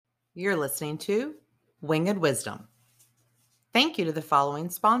You're listening to Winged Wisdom. Thank you to the following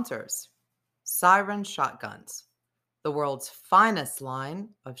sponsors: Siren Shotguns, the world's finest line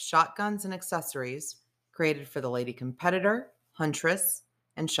of shotguns and accessories created for the lady competitor, huntress,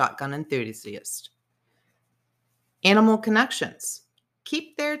 and shotgun enthusiast. Animal Connections,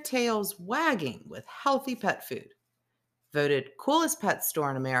 keep their tails wagging with healthy pet food. Voted coolest pet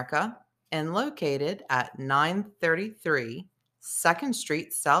store in America and located at 933 2nd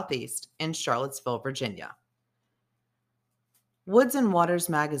Street Southeast in Charlottesville, Virginia. Woods and Waters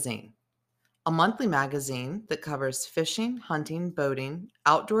Magazine, a monthly magazine that covers fishing, hunting, boating,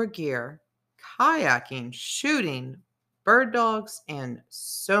 outdoor gear, kayaking, shooting, bird dogs, and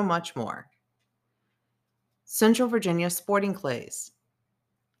so much more. Central Virginia Sporting Clays,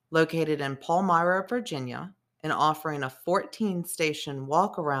 located in Palmyra, Virginia, and offering a 14-station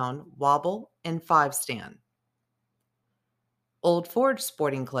walk-around, wobble, and 5-stand. Old Forge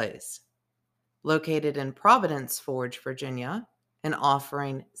Sporting Clays, located in Providence Forge, Virginia, and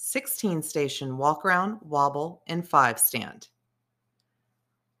offering 16-station walk-around, wobble, and 5-stand.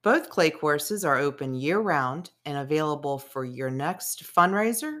 Both clay courses are open year-round and available for your next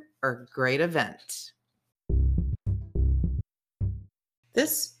fundraiser or great event.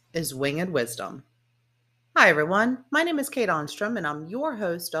 This is Winged Wisdom. Hi, everyone. My name is Kate Onstrom, and I'm your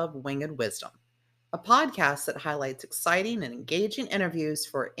host of Winged Wisdom, a podcast that highlights exciting and engaging interviews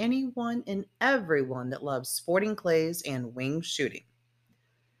for anyone and everyone that loves sporting clays and wing shooting.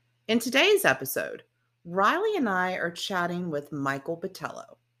 In today's episode, Riley and I are chatting with Michael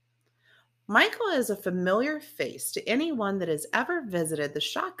Botehlo. Michael is a familiar face to anyone that has ever visited the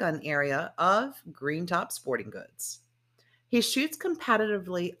shotgun area of Greentop Sporting Goods. He shoots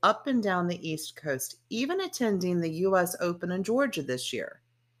competitively up and down the East Coast, even attending the U.S. Open in Georgia this year.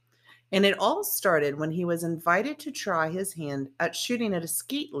 And it all started when he was invited to try his hand at shooting at a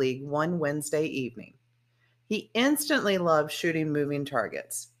skeet league one Wednesday evening. He instantly loved shooting moving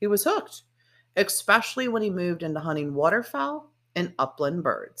targets. He was hooked, especially when he moved into hunting waterfowl and upland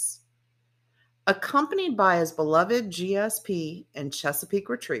birds. Accompanied by his beloved GSP and Chesapeake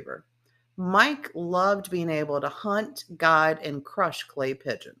Retriever, Mike loved being able to hunt, guide, and crush clay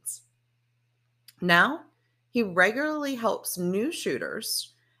pigeons. Now, he regularly helps new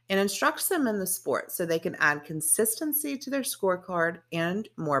shooters and instructs them in the sport so they can add consistency to their scorecard and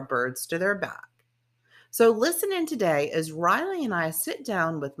more birds to their bag. So listen in today as Riley and I sit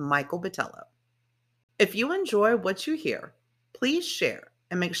down with Michael Botehlo. If you enjoy what you hear, please share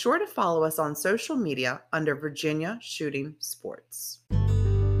and make sure to follow us on social media under Virginia Shooting Sports.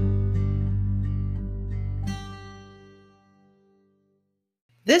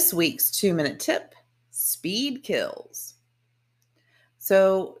 This week's 2-minute tip: speed kills.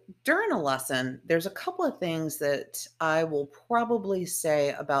 So during a lesson, there's a couple of things that I will probably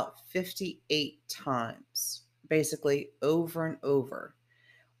say about 58 times, basically over and over.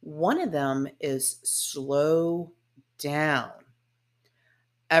 One of them is slow down.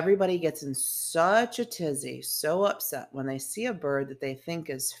 Everybody gets in such a tizzy, so upset when they see a bird that they think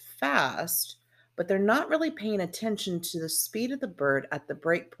is fast, but they're not really paying attention to the speed of the bird at the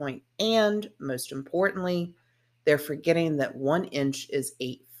break point. And most importantly, they're forgetting that 1 inch is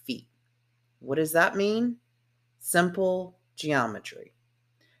 8 feet. What does that mean? Simple geometry.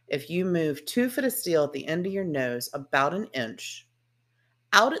 If you move 2 foot of steel at the end of your nose about an inch,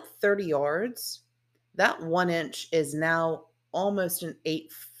 out at 30 yards, that 1 inch is now almost an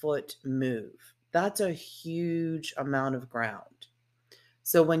 8-foot move. That's a huge amount of ground.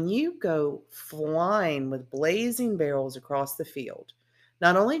 So when you go flying with blazing barrels across the field,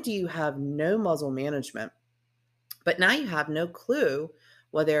 not only do you have no muzzle management, but now you have no clue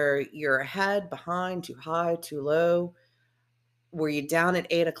whether you're ahead, behind, too high, too low. Were you down at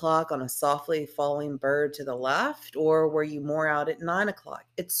 8 o'clock on a softly falling bird to the left, or were you more out at 9 o'clock?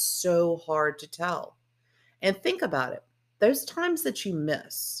 It's so hard to tell. And think about it. Those times that you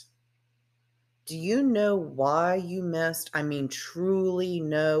miss, do you know why you missed? I mean, truly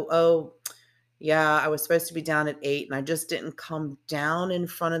know. Oh, yeah, I was supposed to be down at 8 and I just didn't come down in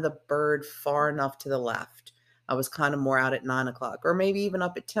front of the bird far enough to the left. I was kind of more out at 9 o'clock or maybe even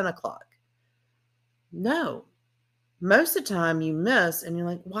up at 10 o'clock. No, most of the time you miss and you're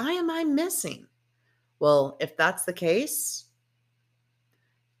like, why am I missing? Well, if that's the case,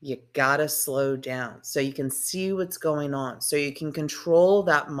 you gotta slow down so you can see what's going on, so you can control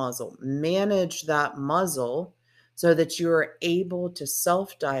that muzzle, manage that muzzle so that you're able to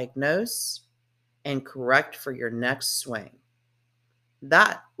self-diagnose and correct for your next swing.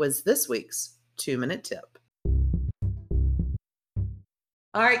 That was this week's 2-minute tip.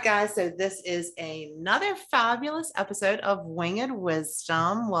 All right, guys. So this is another fabulous episode of Winged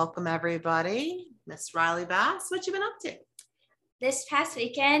Wisdom. Welcome, everybody. Miss Riley Bass, what you been up to? This past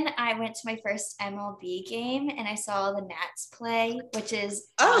weekend, I went to my first MLB game and I saw the Nats play, which is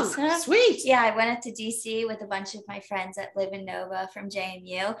awesome. Sweet. Yeah, I went up to DC with a bunch of my friends that live in Nova from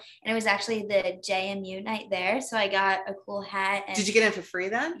JMU, and it was actually the JMU night there. So I got a cool hat. And did you get in for free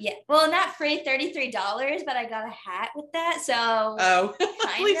then? Yeah. Well, not free, $33, but I got a hat with that. So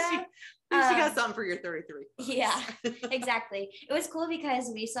at least you got something for your 33. Yeah, exactly. It was cool because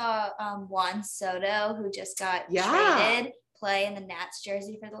we saw Juan Soto, who just got traded, play in the Nats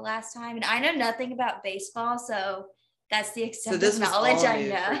jersey for the last time. And I know nothing about baseball, so that's the extent of knowledge I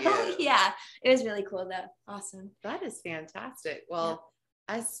know. Yeah, it was really cool though. Awesome. That is fantastic. Well,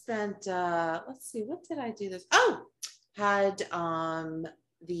 I spent, let's see, what did I do this? Had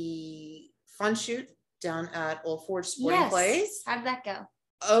the fun shoot down at Old Forge Sporting Place. How did that go?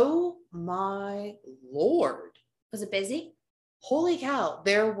 Oh my Lord. Was it busy? Holy cow.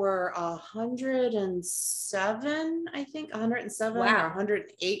 There were 107, I think, 107 or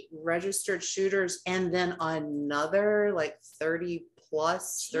 108 registered shooters, and then another like 30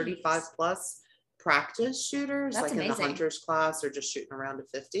 plus, 35 plus practice shooters. That's amazing. In the hunters class or just shooting around to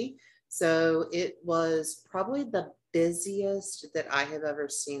 50. So it was probably the busiest that I have ever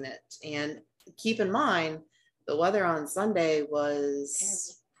seen it. And keep in mind, the weather on Sunday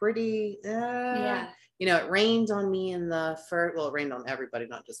was pretty, it rained on me in the first, well, it rained on everybody,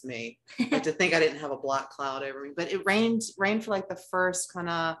 not just me. Like to think I didn't have a black cloud over me, but it rained for like the first kind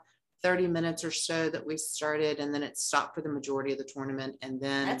of 30 minutes or so that we started, and then it stopped for the majority of the tournament. And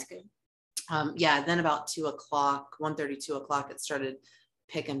then that's good. Then about 2 o'clock, 1:30, 2 o'clock, it started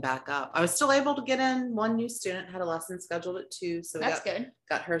picking back up. I was still able to get in. One new student had a lesson scheduled at 2, so that's good.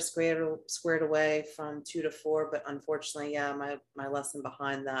 Got her squared away from 2 to 4. But unfortunately, my lesson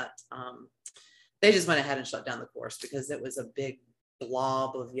behind that, they just went ahead and shut down the course because it was a big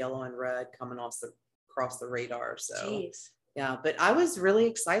blob of yellow and red coming across the radar. So jeez. Yeah, but I was really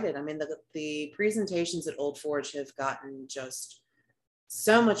excited. I mean, the presentations at Old Forge have gotten just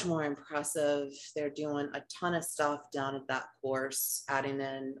so much more impressive. They're doing a ton of stuff down at that course, adding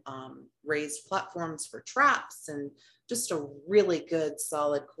in raised platforms for traps, and just a really good,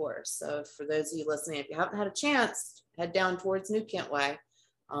 solid course. So for those of you listening, if you haven't had a chance, head down towards New Kent Way.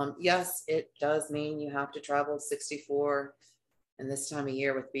 Yes, it does mean you have to travel 64 in this time of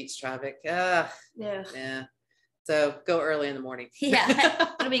year with beach traffic. Yeah. So go early in the morning. Yeah,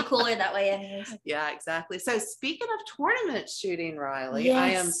 it'll be cooler that way anyways. Yeah, exactly. So speaking of tournament shooting, Riley, I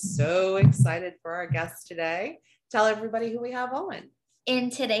am so excited for our guest today. Tell everybody who we have on. In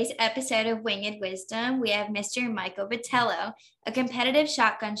today's episode of Winged Wisdom, we have Mr. Michael Botehlo, a competitive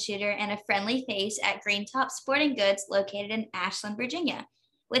shotgun shooter and a friendly face at Green Top Sporting Goods located in Ashland, Virginia.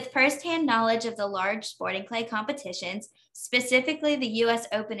 With firsthand knowledge of the large sporting clay competitions, specifically the U.S.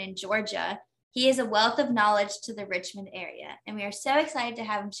 Open in Georgia, he is a wealth of knowledge to the Richmond area, and we are so excited to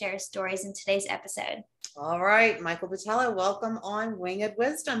have him share his stories in today's episode. All right, Michael Botehlo, welcome on Winged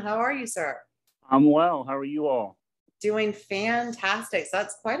Wisdom. How are you, sir? I'm well. How are you all? Doing fantastic. So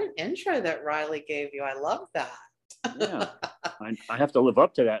that's quite an intro that Riley gave you. I love that. Yeah, I have to live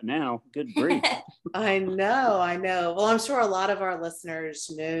up to that now. Good grief. I know. Well, I'm sure a lot of our listeners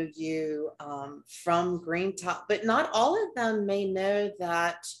know you from Green Top, but not all of them may know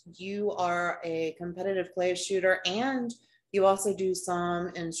that you are a competitive clay shooter and you also do some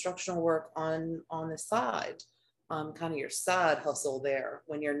instructional work on the side, kind of your side hustle there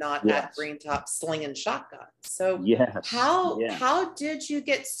when you're not at Green Top slinging shotguns. So how did you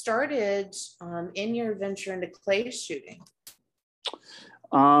get started in your venture into clay shooting?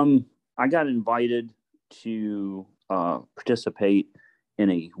 I got invited to participate in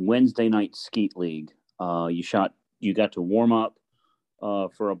a Wednesday night skeet league. You got to warm up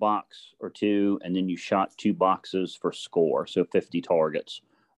for a box or two, and then you shot 2 boxes for score, so 50 targets.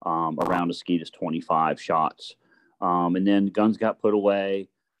 Around a skeet is 25 shots. And then guns got put away.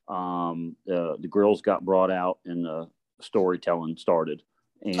 The grills got brought out, and the storytelling started.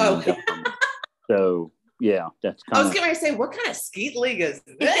 And so, yeah, that's kind of. I was going to say, what kind of skeet league is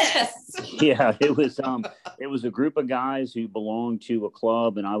this? Yeah, it was a group of guys who belonged to a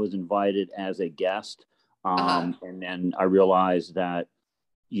club, and I was invited as a guest. And then I realized that,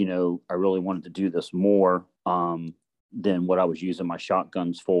 I really wanted to do this more than what I was using my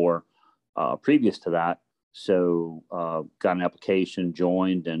shotguns for previous to that. So got an application,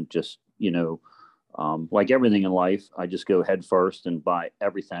 joined, and just, like everything in life, I just go head first and buy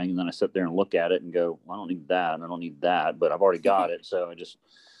everything. And then I sit there and look at it and go, well, I don't need that. And I don't need that, but I've already got it. So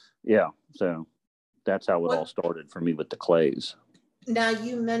so that's how it all started for me with the clays. Now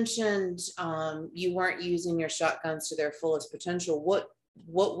you mentioned you weren't using your shotguns to their fullest potential. What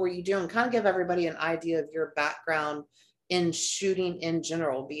were you doing? Kind of give everybody an idea of your background in shooting in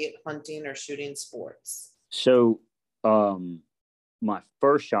general, be it hunting or shooting sports. So, my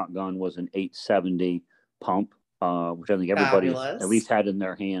first shotgun was an 870 pump, which I think everybody at Fabulous. least had in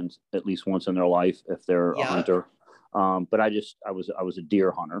their hands at least once in their life if they're a Yep. hunter. But I was a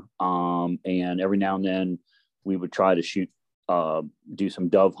deer hunter, and every now and then we would try to shoot, do some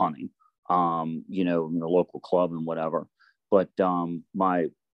dove hunting, in the local club and whatever. But my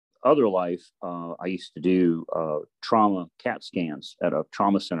other life, I used to do trauma CAT scans at a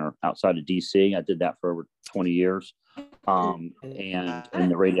trauma center outside of DC. I did that for over 20 years, and in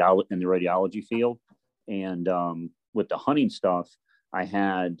the radiology field, and with the hunting stuff, I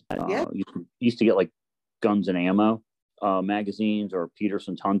had used to get like guns and ammo magazines or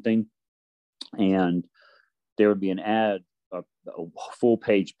Peterson's Hunting, and there would be an ad, a full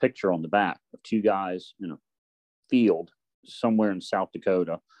page picture on the back of two guys in a field somewhere in South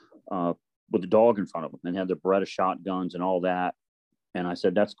Dakota, with a dog in front of them, and had their Beretta shotguns and all that. And I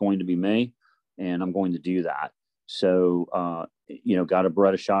said, that's going to be me, and I'm going to do that. So, got a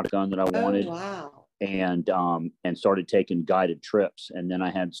Beretta shotgun that I wanted. Oh, wow. And started taking guided trips. And then I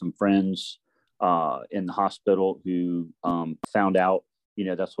had some friends in the hospital who found out,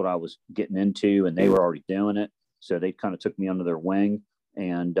 that's what I was getting into, and they were already doing it. So they kind of took me under their wing,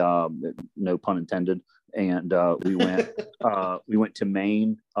 and no pun intended. And we went to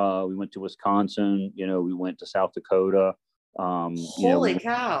Maine, we went to Wisconsin, we went to South Dakota. Holy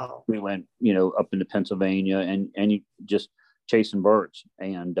cow! We went, up into Pennsylvania, and you just chasing birds,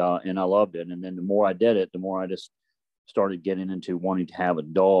 and I loved it. And then the more I did it, the more I just started getting into wanting to have a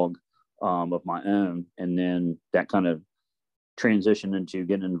dog of my own, and then that kind of transitioned into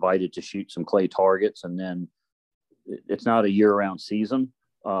getting invited to shoot some clay targets. And then it's not a year-round season,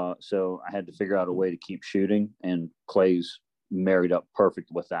 so I had to figure out a way to keep shooting, and clays married up perfect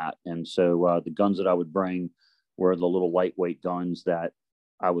with that. And so the guns that I would bring were the little lightweight guns that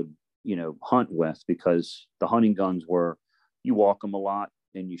I would hunt with, because the hunting guns were, you walk them a lot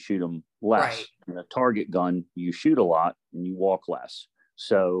and you shoot them less. Right. And a target gun, you shoot a lot and you walk less.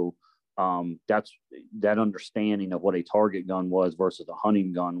 So that's that understanding of what a target gun was versus a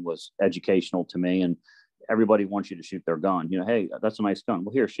hunting gun was educational to me. And everybody wants you to shoot their gun. Hey, that's a nice gun.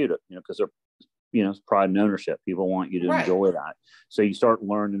 Well, here, shoot it. Because they're, it's pride and ownership. People want you to enjoy that. So you start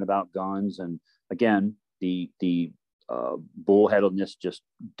learning about guns, and again, the bullheadedness just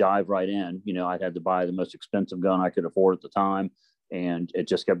dive right in. I had to buy the most expensive gun I could afford at the time, and it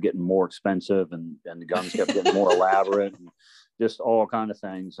just kept getting more expensive, and the guns kept getting more elaborate, and just all kind of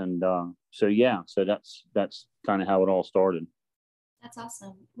things. And so that's kind of how it all started. That's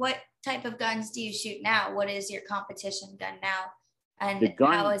awesome. What type of guns do you shoot now? What is your competition gun now? And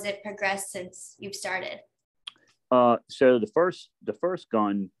how has it progressed since you've started? So the first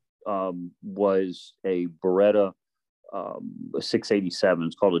gun was a Beretta, a 687.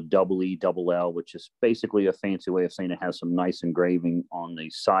 It's called a double E double L, which is basically a fancy way of saying it has some nice engraving on the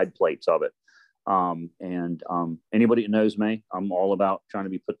side plates of it. And anybody that knows me, I'm all about trying to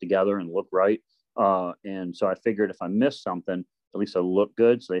be put together and look right. And so I figured if I missed something, at least I look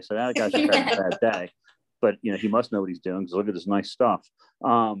good. So they said, that guy's just having a bad day. But, he must know what he's doing, because look at this nice stuff.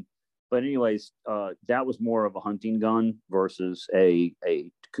 But anyways, that was more of a hunting gun versus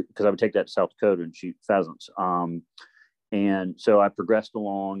because I would take that to South Dakota and shoot pheasants. And so I progressed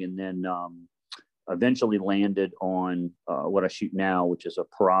along, and then eventually landed on what I shoot now, which is a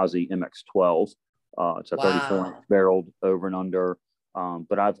Perazzi MX-12. It's a 34-inch barreled over and under.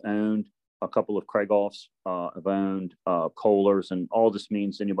 But I've owned a couple of Kraigoffs. I've owned Kohlers, and all this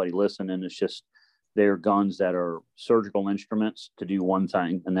means to anybody listening, it's just they're guns that are surgical instruments to do one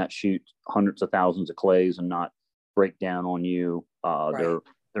thing, and that shoot hundreds of thousands of clays and not break down on you.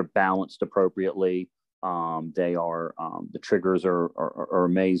 They're balanced appropriately. They are the triggers are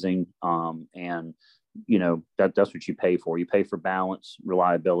amazing, and that's what you pay for. You pay for balance,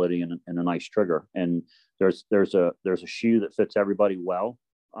 reliability, and a nice trigger. And there's a shoe that fits everybody well.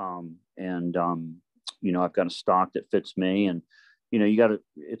 I've got a stock that fits me, and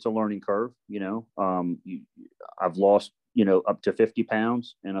it's a learning curve. I've lost up to 50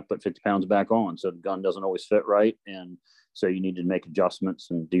 pounds, and I put 50 pounds back on, so the gun doesn't always fit right, and so you need to make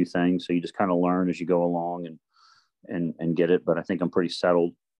adjustments and do things. So you just kind of learn as you go along and get it. But I think I'm pretty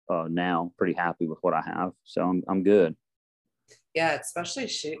settled now, pretty happy with what I have. So I'm good. Yeah, especially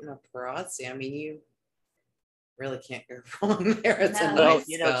shooting a Perazzi. I mean, you really can't go wrong there. It's a nice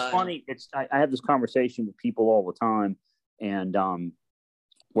gun. It's funny. I have this conversation with people all the time, and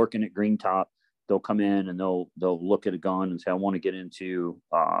working at Green Top, they'll come in and they'll look at a gun and say, I want to get into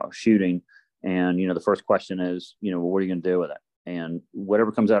shooting. And, the first question is, well, what are you going to do with it? And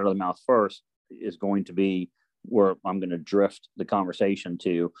whatever comes out of the mouth first is going to be where I'm going to drift the conversation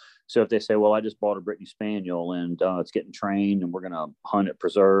to. So if they say, well, I just bought a Brittany Spaniel and it's getting trained and we're going to hunt at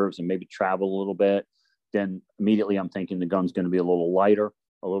preserves and maybe travel a little bit, then immediately I'm thinking the gun's going to be a little lighter,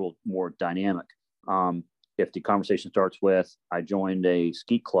 a little more dynamic. If the conversation starts with, I joined a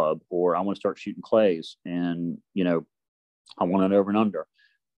skeet club, or I want to start shooting clays and, I want an over and under,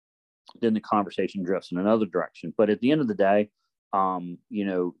 then the conversation drifts in another direction. But at the end of the day,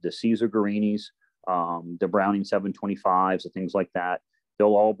 the Caesar Guarinis, the Browning 725s and things like that, they'll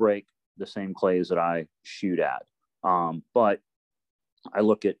all break the same clays that I shoot at. But I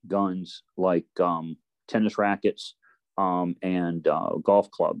look at guns like tennis rackets and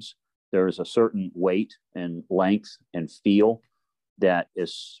golf clubs. There's a certain weight and length and feel that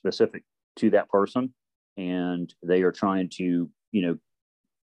is specific to that person. And they are trying to,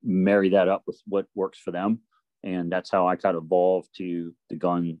 marry that up with what works for them. And that's how I kind of evolved to the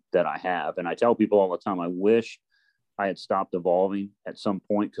gun that I have. And I tell people all the time, I wish I had stopped evolving at some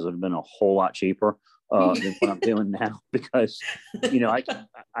point, because it would have been a whole lot cheaper than what I'm doing now. Because, I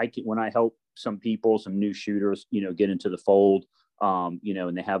can, when I help some people, some new shooters, get into the fold, and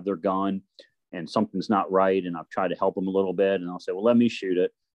they have their gun and something's not right, and I've tried to help them a little bit, and I'll say, well, let me shoot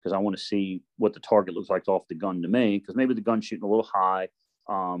it, because I want to see what the target looks like off the gun to me, because maybe the gun's shooting a little high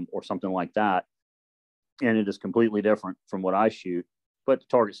or something like that, and it is completely different from what I shoot, but the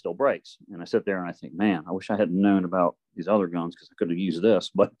target still breaks. And I sit there and I think, man, I wish I hadn't known about these other guns, because I could have used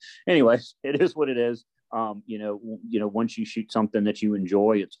this. But anyways, it is what it is. Once you shoot something that you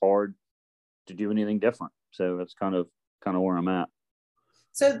enjoy, it's hard to do anything different. So that's kind of where I'm at.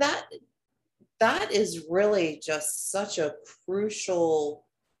 So that is really just such a crucial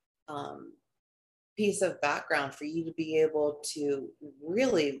piece of background for you to be able to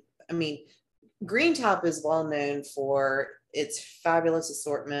really, Green Top is well known for its fabulous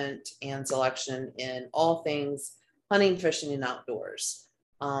assortment and selection in all things hunting, fishing, and outdoors.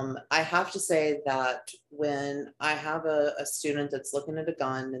 I have to say that when I have a student that's looking at a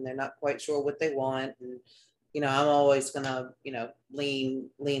gun and they're not quite sure what they want, and I'm always gonna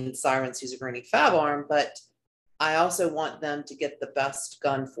lean Siren Caesar Granny Fab Arm, but I also want them to get the best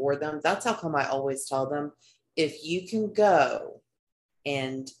gun for them. That's how come I always tell them, if you can go,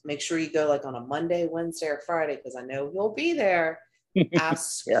 and make sure you go like on a Monday, Wednesday, or Friday, because I know he'll be there,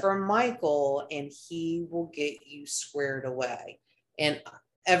 ask for Michael and he will get you squared away. And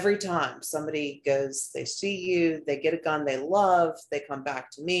every time somebody goes, they see you, they get a gun they love, they come back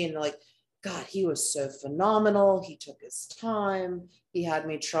to me and they're like, God, he was so phenomenal. He took his time. He had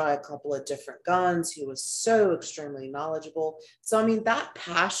me try a couple of different guns. He was so extremely knowledgeable. So, that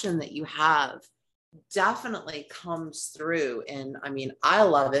passion that you have definitely comes through. And I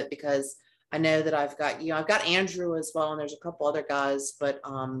love it, because I know that I've got Andrew as well, and there's a couple other guys, but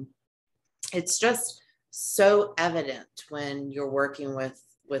it's just so evident when you're working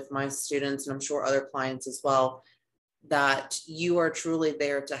with my students, and I'm sure other clients as well, that you are truly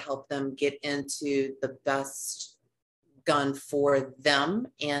there to help them get into the best gun for them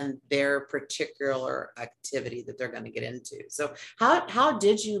and their particular activity that they're going to get into. So how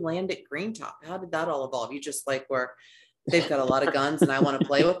did you land at Green Top? How did that all evolve? You just like, where they've got a lot of guns and I want to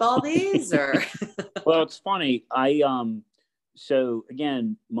play with all these, or? Well, it's funny. So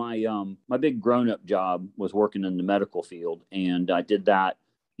again, my big grown-up job was working in the medical field, and I did that,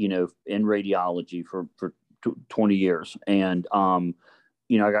 in radiology for 20 years. And,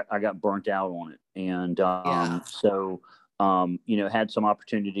 I got burnt out on it. And, had some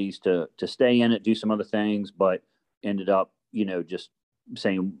opportunities to stay in it, do some other things, but ended up, just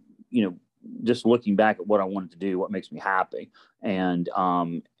saying, just looking back at what I wanted to do, what makes me happy, and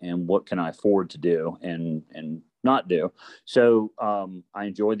what can I afford to do and not do. So, I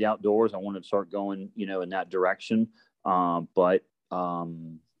enjoyed the outdoors. I wanted to start going, in that direction. But,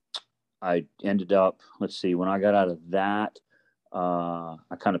 I ended up, when I got out of that,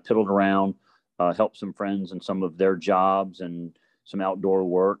 I kind of piddled around, helped some friends in some of their jobs and some outdoor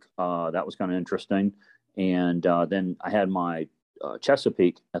work. That was kind of interesting. And then I had my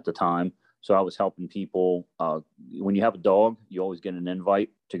Chesapeake at the time. So I was helping people. When you have a dog, you always get an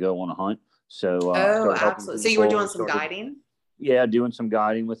invite to go on a hunt. So absolutely. So you were doing some guiding? Yeah, doing some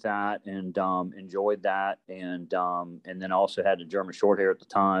guiding with that, and enjoyed that. And then also had a German Shorthair at the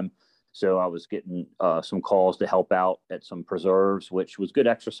time. So I was getting some calls to help out at some preserves, which was good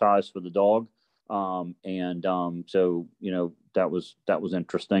exercise for the dog. So, that was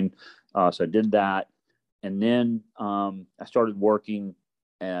interesting. So I did that. And then I started working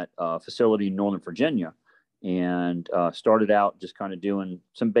at a facility in Northern Virginia, and started out just kind of doing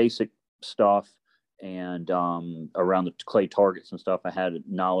some basic stuff and around the clay targets and stuff. I had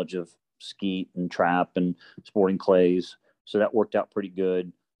knowledge of skeet and trap and sporting clays, so that worked out pretty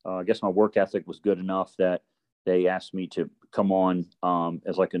good. I guess my work ethic was good enough that they asked me to come on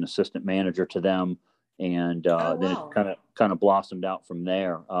as like an assistant manager to them, and then it kind of blossomed out from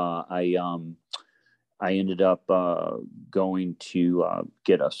there. I ended up going to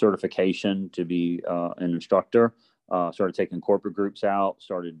get a certification to be an instructor. Started taking corporate groups out.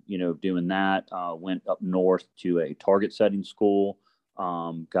 Started, doing that. Went up north to a target setting school.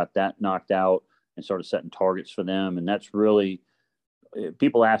 Got that knocked out and started setting targets for them. And that's really,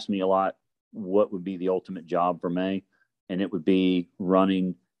 people ask me a lot, what would be the ultimate job for me? And it would be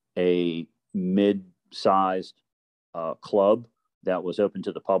running a mid-sized club that was open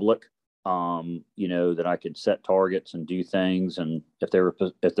to the public. That I could set targets and do things. And if there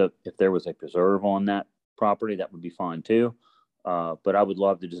was a preserve on that property, that would be fine too. But I would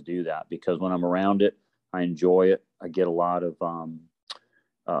love to just do that because when I'm around it, I enjoy it. I get a lot of,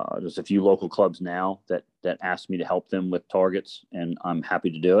 there's a few local clubs now that ask me to help them with targets, and I'm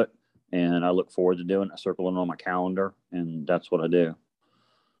happy to do it. And I look forward to doing it. I circle it on my calendar, and that's what I do.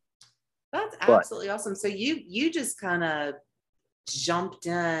 That's absolutely awesome. So you just kind of jumped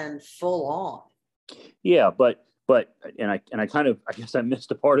in full on. Yeah, but I guess I missed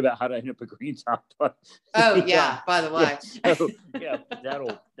the part about how to end up a green top. But, by the way.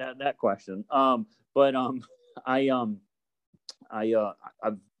 That question. I've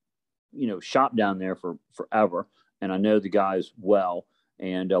shopped down there for forever, and I know the guys well.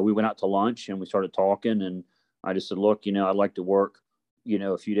 And we went out to lunch and we started talking, and I just said, look, I'd like to work,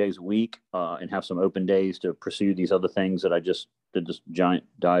 a few days a week and have some open days to pursue these other things that I just did this giant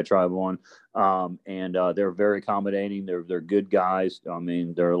diatribe on. And they're very accommodating. They're good guys. I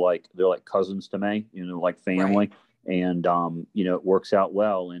mean, they're like cousins to me, like family. Right. And, it works out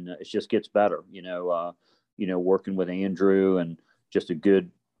well, and it just gets better, working with Andrew, and just a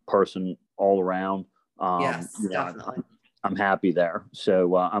good person all around. Yes, definitely. I'm happy there.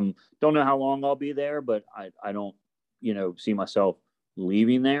 So don't know how long I'll be there, but I don't, see myself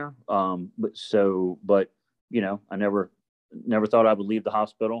leaving there. But I never thought I would leave the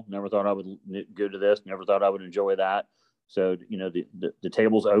hospital. Never thought I would go to this. Never thought I would enjoy that. So, the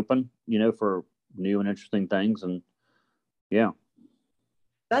table's open, for new and interesting things. And yeah.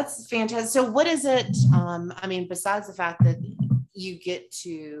 That's fantastic. So what is it? Besides the fact that you get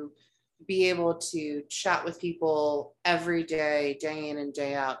to be able to chat with people every day, day in and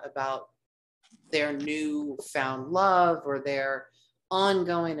day out, about their newfound love or their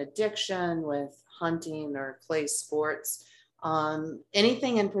ongoing addiction with hunting or clay sports,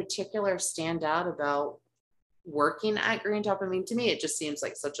 anything in particular stand out about working at Green Top? To me, it just seems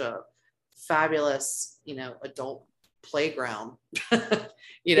like such a fabulous, adult playground.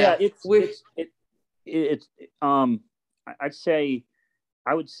 Yeah,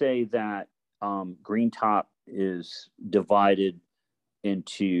 I would say that Green Top is divided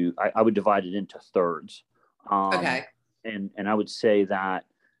into, I would divide it into thirds. Okay. And I would say that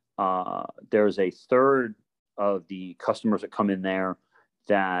there's a third of the customers that come in there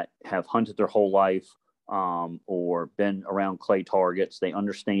that have hunted their whole life, or been around clay targets. They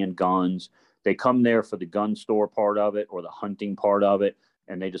understand guns. They come there for the gun store part of it or the hunting part of it,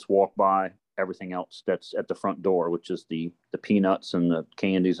 and they just walk by everything else that's at the front door, which is the peanuts and the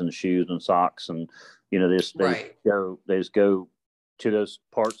candies and the shoes and socks. And, they just go to those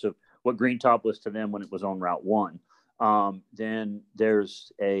parts of what Green Top was to them when it was on Route 1. Then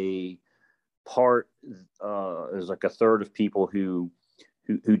there's a part, there's like a third of people who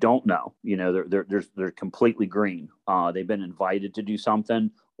don't know, they're completely green. They've been invited to do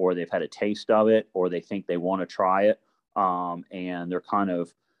something, or they've had a taste of it, or they think they want to try it. And they're kind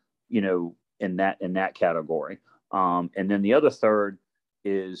of, in that category. And then the other third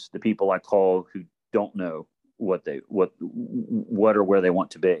is the people I call who don't know what or where they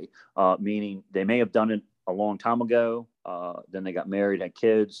want to be. Meaning they may have done it a long time ago. Then they got married, had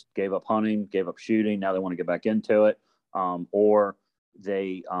kids, gave up hunting, gave up shooting. Now they want to get back into it. Or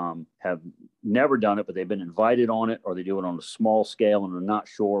they have never done it, but they've been invited on it, or they do it on a small scale and are not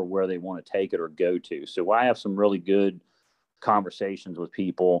sure where they want to take it or go to. So I have some really good conversations with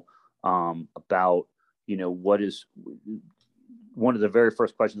people about, what is one of the very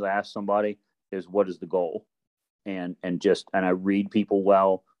first questions I ask somebody is, what is the goal? And I read people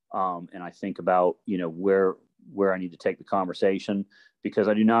well. And I think about, where I need to take the conversation, because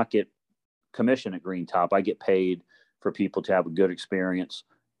I do not get commission at Green Top. I get paid for people to have a good experience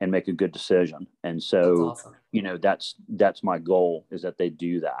and make a good decision. And so, That's awesome. you know, that's my goal, is that they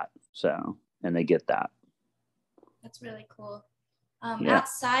do that. So, and they get that. That's really cool.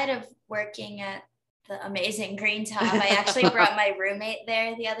 Outside of working at the amazing Green Top, I actually brought my roommate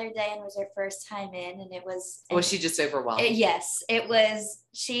there the other day, and it was her first time in, and it was... Was she just overwhelmed? Yes, it was.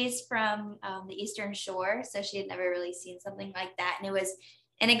 She's from the Eastern Shore, so she had never really seen something like that, and it was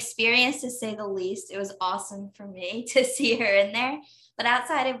an experience, to say the least. It was awesome for me to see her in there. But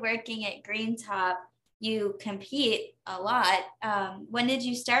outside of working at Green Top, you compete a lot. When did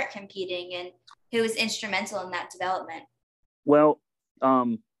you start competing, and who was instrumental in that development? Well,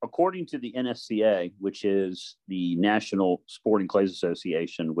 according to the NSCA, which is the National Sporting Clays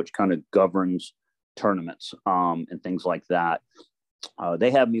Association, which kind of governs tournaments and things like that, they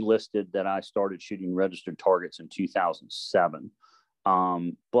have me listed that I started shooting registered targets in 2007.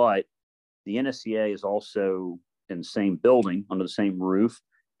 But the NSCA is also in the same building, under the same roof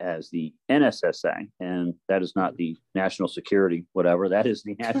as the NSSA, and that is not the National Security, whatever. That is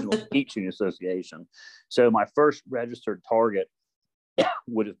the National Skeet Shooting Association. So my first registered target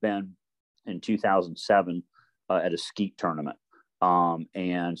would have been in 2007 at a skeet tournament,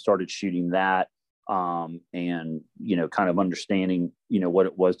 and started shooting that, and, you know, kind of understanding, you know, what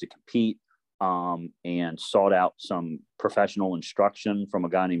it was to compete, and sought out some professional instruction from a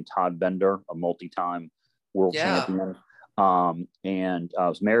guy named Todd Bender, a multi-time world champion. And I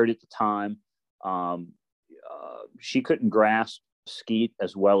was married at the time. She couldn't grasp skeet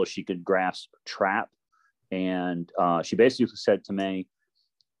as well as she could grasp trap. And she basically said to me,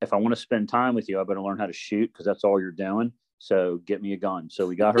 if I want to spend time with you, I better learn how to shoot, because that's all you're doing. So get me a gun. So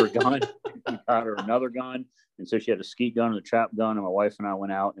we got her a gun. We got her another gun. And so she had a skeet gun and a trap gun. And my wife and I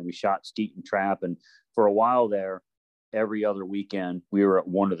went out and we shot skeet and trap. And for a while there, every other weekend, we were at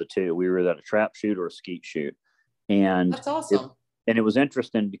one of the two. We were at a trap shoot or a skeet shoot. And that's awesome. It was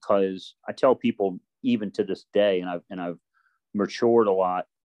interesting, because I tell people, even to this day, and I've matured a lot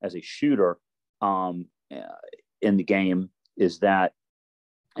as a shooter in the game, is that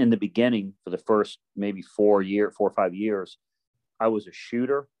in the beginning, for the first maybe 4 or 5 years, I was a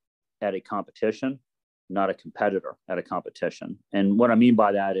shooter at a competition, not a competitor at a competition. And what I mean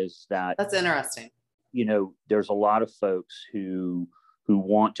by that is that, that's interesting. You know, there's a lot of folks who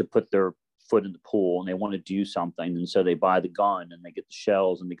want to put their foot in the pool, and they want to do something, and so they buy the gun and they get the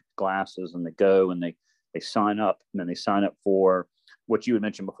shells and they get the glasses, and they go and they sign up, and then they sign up for what you had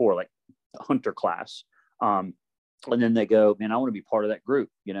mentioned before, like a hunter class, and then they go, man, I want to be part of that group,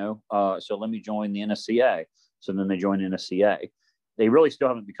 you know, so let me join the NSCA. So then they join the NSCA. They really still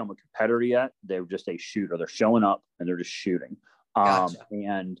haven't become a competitor yet. They're just a shooter. They're showing up and they're just shooting. Gotcha.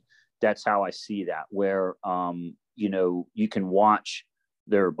 And that's how I see that, where you know, you can watch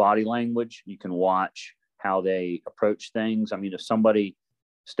their body language. You can watch how they approach things. I mean, if somebody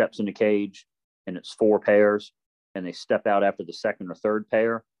steps in the cage and it's 4 pairs and they step out after the second or third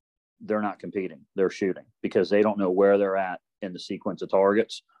pair, they're not competing. They're shooting, because they don't know where they're at in the sequence of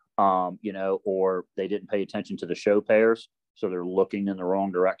targets, you know, or they didn't pay attention to the show pairs. So they're looking in the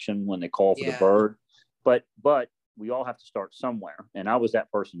wrong direction when they call for the bird. But we all have to start somewhere. And I was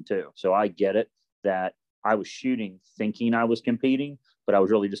that person too. So I get it, that I was shooting thinking I was competing, but I was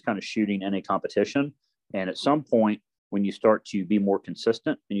really just kind of shooting in a competition. And at some point, when you start to be more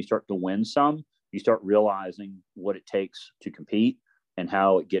consistent and you start to win some, you start realizing what it takes to compete and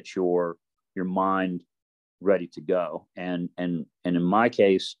how it gets your mind ready to go. And in my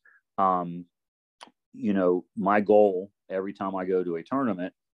case, you know, my goal every time I go to a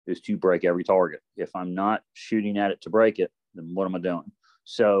tournament is to break every target. If I'm not shooting at it to break it, then what am I doing?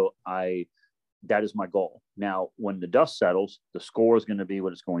 So that is my goal. Now, when the dust settles, the score is going to be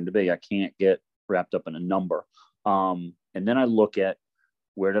what it's going to be. I can't get wrapped up in a number. And then I look at,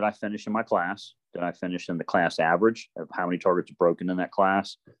 where did I finish in my class? Did I finish in the class average of how many targets broken in that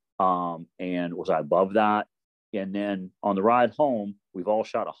class? And was I above that? And then on the ride home, we've all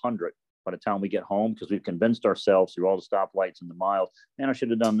shot 100 by the time we get home, because we've convinced ourselves through all the stoplights and the miles, man, I should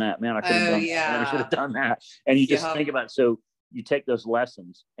have done that. Man, I could have done that. Man, I should have done that. And you just think about it. So you take those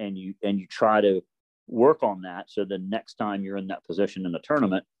lessons and you try to work on that. So the next time you're in that position in the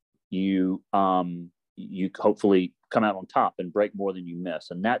tournament, you hopefully come out on top and break more than you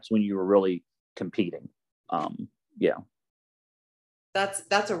miss. And that's when you were really competing. Yeah.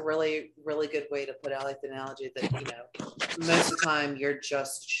 That's a really, really good way to put it. I like the analogy that, you know, most of the time you're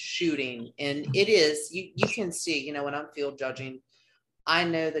just shooting, and it is, you can see, you know, when I'm field judging, I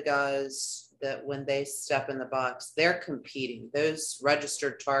know the guys that when they step in the box, they're competing. Those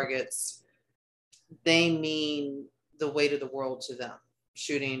registered targets, they mean the weight of the world to them.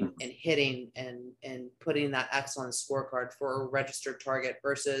 shooting and hitting and putting that excellent scorecard for a registered target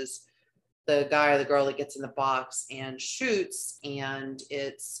versus the guy or the girl that gets in the box and shoots and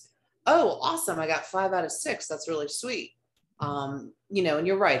it's, oh, awesome, I got 5 out of 6. That's really sweet. You know, and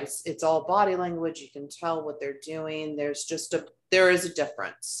you're right. It's all body language. You can tell what they're doing. There is a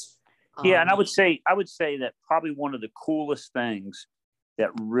difference. Yeah, and I would say that probably one of the coolest things that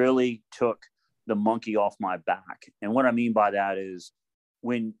really took the monkey off my back, and what I mean by that is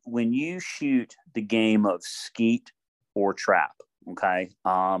when you shoot the game of skeet or trap, okay,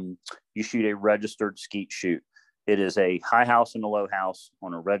 you shoot a registered skeet shoot. It is a high house and a low house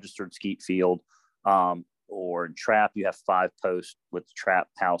on a registered skeet field. Or in trap, you have 5 posts with the trap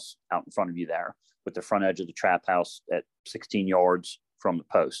house out in front of you there, with the front edge of the trap house at 16 yards from the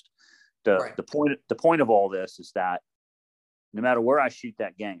post. The point of all this is that no matter where I shoot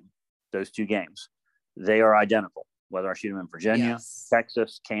that game, those 2 games, they are identical. Whether I shoot them in Virginia, yes,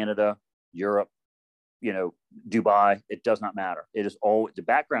 Texas, Canada, Europe, you know, Dubai, it does not matter. It is all, the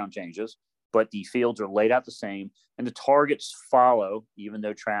background changes, but the fields are laid out the same, and the targets follow, even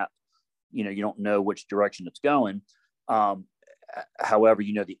though trap, you know, you don't know which direction it's going. However,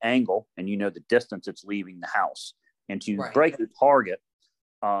 you know the angle and you know the distance it's leaving the house. And to break the target,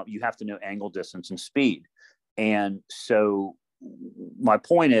 you have to know angle, distance, and speed. And so my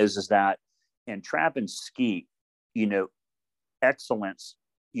point is that in trap and skeet, you know, excellence,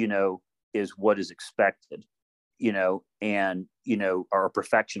 you know, is what is expected, you know, and, you know, or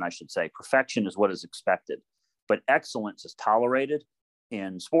perfection, I should say. Perfection is what is expected, but excellence is tolerated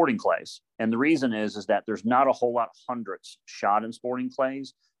in sporting clays. And the reason is that there's not a whole lot of hundreds shot in sporting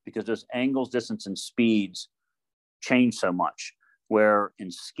clays because those angles, distance, and speeds change so much. Where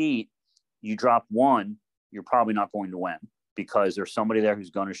in skeet, you drop 1, you're probably not going to win because there's somebody there who's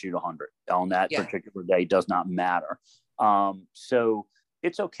going to shoot 100 on that particular day. Does not matter. So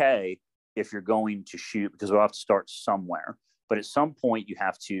it's okay if you're going to shoot because we'll have to start somewhere. But at some point, you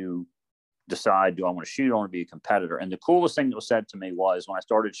have to decide, do I want to shoot? I want to be a competitor. And the coolest thing that was said to me was when I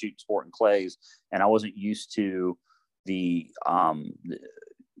started shooting sport and clays, and I wasn't used to the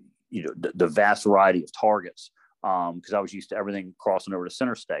vast variety of targets because I was used to everything crossing over to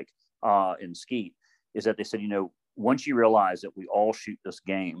center stake in skeet, is that they said, you know, once you realize that we all shoot this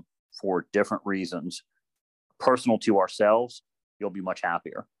game for different reasons, personal to ourselves, you'll be much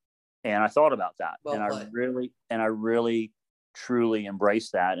happier. And I thought about that, and I really truly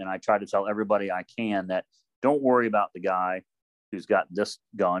embrace that. And I try to tell everybody I can that don't worry about the guy who's got this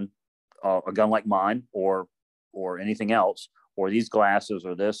gun, a gun like mine, or anything else, or these glasses,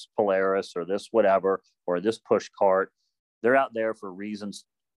 or this Polaris, or this whatever, or this push cart. They're out there for reasons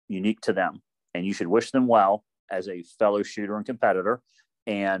unique to them, and you should wish them well as a fellow shooter and competitor,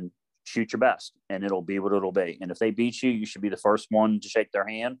 and shoot your best, and it'll be what it'll be. And if they beat you, you should be the first one to shake their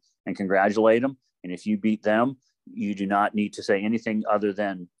hand and congratulate them. And if you beat them, you do not need to say anything other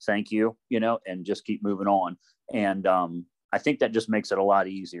than thank you, you know, and just keep moving on. And I think that just makes it a lot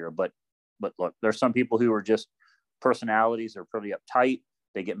easier. But look, there's some people who are just personalities are pretty uptight.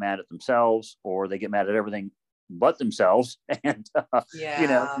 They get mad at themselves, or they get mad at everything but themselves. And you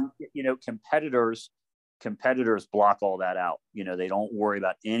know, competitors block all that out. You know, they don't worry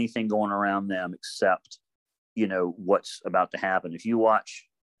about anything going around them except, you know, what's about to happen. If you watch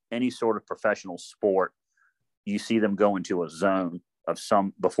any sort of professional sport, you see them go into a zone of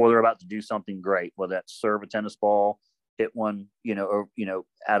some before they're about to do something great, whether that's serve a tennis ball, hit one, you know, or, you know,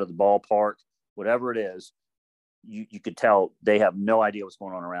 out of the ballpark, whatever it is, you could tell they have no idea what's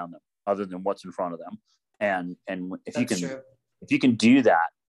going on around them other than what's in front of them. And if you can do that,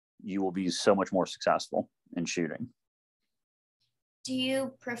 you will be so much more successful in shooting. Do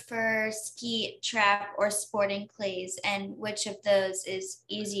you prefer skeet, trap, or sporting clays? And which of those is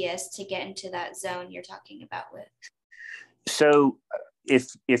easiest to get into that zone you're talking about with? So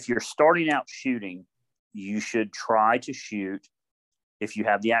if you're starting out shooting, you should try to shoot, if you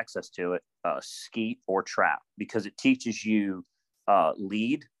have the access to it, skeet or trap, because it teaches you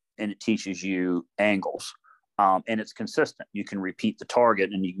lead and it teaches you angles. And it's consistent. You can repeat the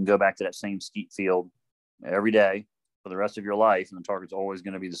target and you can go back to that same skeet field every day for the rest of your life, and the target's always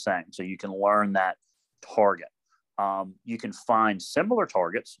going to be the same. So you can learn that target. You can find similar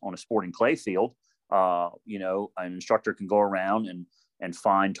targets on a sporting clay field. You know, an instructor can go around and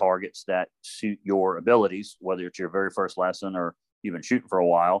find targets that suit your abilities, whether it's your very first lesson or you've been shooting for a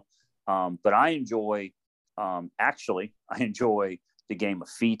while. But I enjoy the game of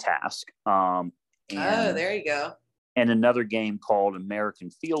Fee Task. There you go. And another game called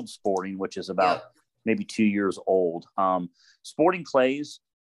American Field Sporting, which is about maybe 2 years old. Sporting clays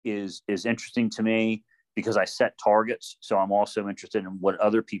is interesting to me because I set targets. So I'm also interested in what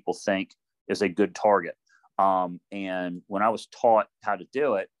other people think is a good target. And when I was taught how to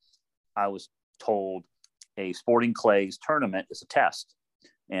do it, I was told a sporting clays tournament is a test,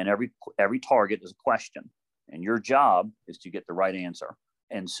 and every target is a question, and your job is to get the right answer.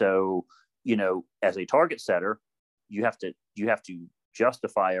 And so, as a target setter, you have to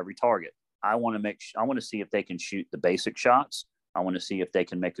justify every target. I want to see if they can shoot the basic shots. I want to see if they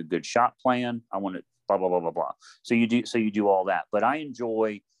can make a good shot plan. I want to blah blah blah blah blah. So you do all that. But I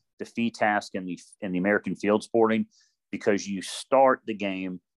enjoy the fee task in the American field sporting, because you start the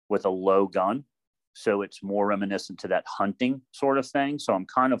game with a low gun, so it's more reminiscent to that hunting sort of thing. So I'm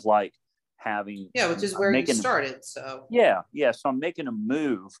kind of like which is where you started. So so I'm making a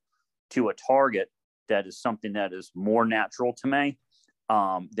move to a target that is something that is more natural to me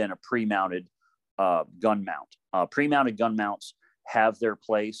than a pre-mounted gun mount. Pre-mounted gun mounts have their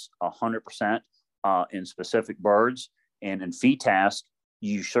place 100% in specific birds, and in fee task,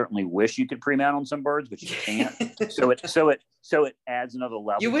 you certainly wish you could pre-mount on some birds, but you can't. so it adds another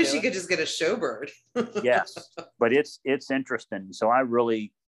level. You wish you could just get a show bird. Yes, but it's interesting. So I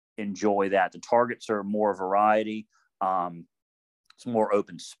really enjoy that. The targets are more variety. It's more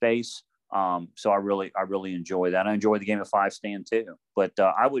open space. So I really enjoy that. I enjoy the game of 5 stand too. But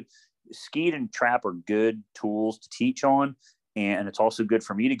skeet and trap are good tools to teach on, and it's also good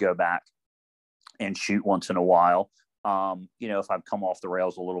for me to go back and shoot once in a while. If I've come off the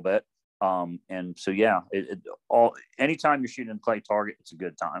rails a little bit. And so, anytime you're shooting a clay target, it's a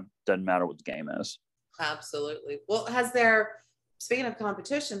good time. Doesn't matter what the game is. Absolutely. Well, speaking of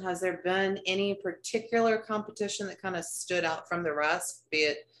competition, has there been any particular competition that kind of stood out from the rest, be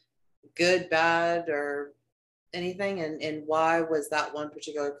it good, bad, or anything? And why was that one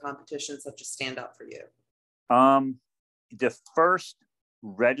particular competition such a standout for you? The first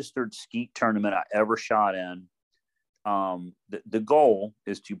registered skeet tournament I ever shot in, the goal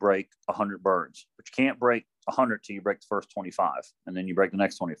is to break 100 birds, but you can't break 100 till you break the first 25, and then you break the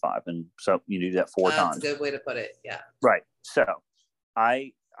next 25, and so you do that 4 times. That's a good way to put it. Yeah, right. So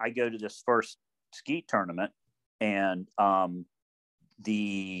I go to this first skeet tournament, and I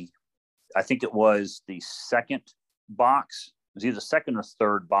think it was the second box. It was either the second or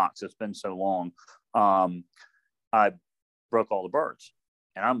third box. It's been so long. I broke all the birds,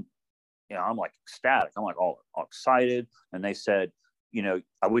 and I'm like ecstatic. I'm like all excited. And they said,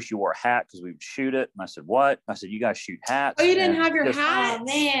 I wish you wore a hat because we would shoot it. And I said, what? I said, you guys shoot hats? Oh, you didn't have your hat? Oh,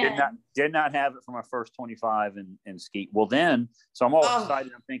 man. Did not have it for my first 25 in skeet. Well, then, so I'm all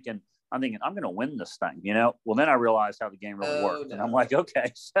excited. I'm thinking, I'm going to win this thing, Well, then I realized how the game really works. No. And I'm like,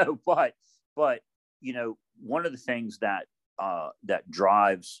 okay, so, but, one of the things that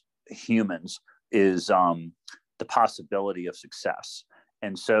drives humans is the possibility of success.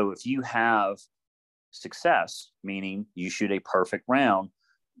 And so if you have success, meaning you shoot a perfect round,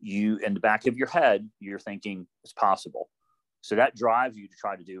 you, in the back of your head, you're thinking it's possible. So that drives you to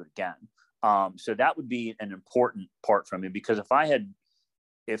try to do it again. So that would be an important part for me, because if I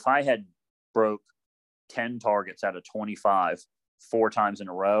had broke 10 targets out of 25 4 times in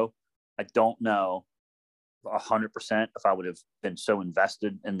a row, I don't know 100% if I would have been so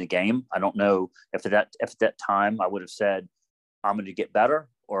invested in the game. I don't know if at that time I would have said, I'm going to get better,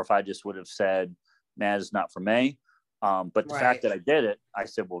 or if I just would have said, man, it's not for me. But the fact that I did it, I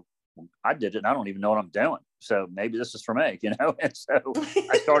said, well, I did it and I don't even know what I'm doing. So maybe this is for me, And so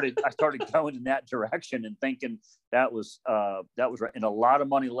I started going in that direction and thinking that was right. And a lot of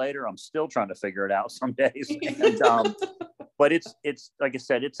money later, I'm still trying to figure it out some days. And, but it's like I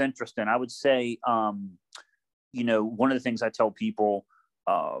said, it's interesting. I would say, one of the things I tell people,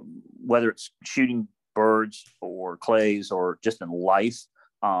 whether it's shooting birds or clays or just in life,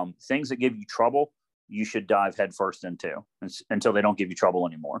 things that give you trouble, you should dive headfirst into until they don't give you trouble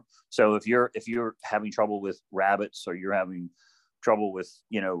anymore. So if you're having trouble with rabbits, or you're having trouble with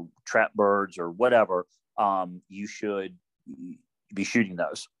trap birds or whatever, you should be shooting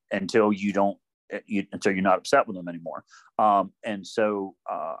those until you're not upset with them anymore. And so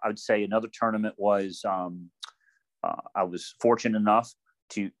I would say another tournament was I was fortunate enough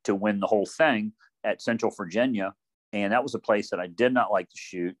to win the whole thing at Central Virginia. And that was a place that I did not like to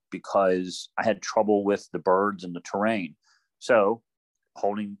shoot because I had trouble with the birds and the terrain. So,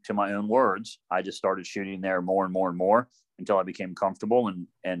 holding to my own words, I just started shooting there more and more and more until I became comfortable,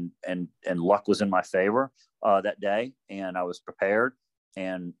 and luck was in my favor that day, and I was prepared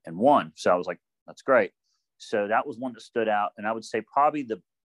and won. So I was like, that's great. So that was one that stood out. And I would say probably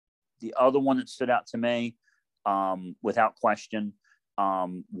the other one that stood out to me, without question,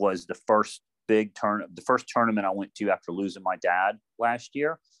 was the first tournament I went to after losing my dad last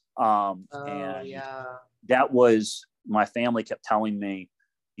year. Oh, And yeah. that was, my family kept telling me,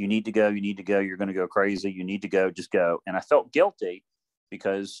 you need to go, you need to go, you're going to go crazy, you need to go, just go. And I felt guilty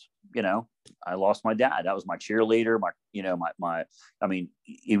because, I lost my dad. That was my cheerleader, I mean,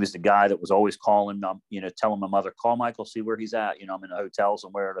 he was the guy that was always calling, telling my mother, call Michael, see where he's at. I'm in a hotel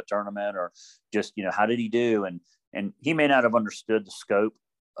somewhere at a tournament, or just, how did he do? And he may not have understood the scope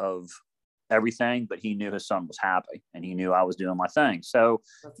of everything, but he knew his son was happy and he knew I was doing my thing. So,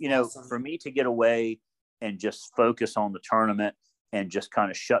 That's awesome. for me to get away and just focus on the tournament and just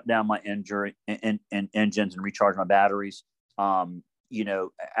kind of shut down my injury and engines and recharge my batteries,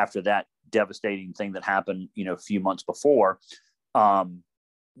 after that devastating thing that happened, a few months before,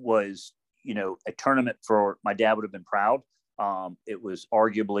 was, a tournament for my dad would have been proud. It was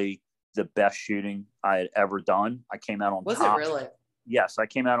arguably the best shooting I had ever done. I came out on Was top. it really? Yes, I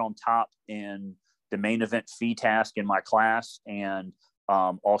came out on top in the main event fee task in my class, and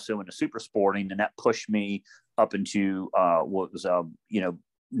also in the super sporting, and that pushed me up into what was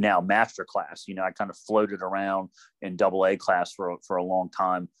now master class. I kind of floated around in double A class for a long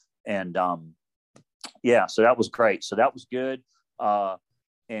time, and so that was great. So that was good,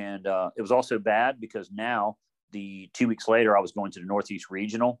 and it was also bad because now the 2 weeks later I was going to the Northeast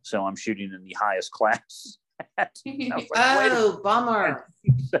Regional, so I'm shooting in the highest class. Bummer.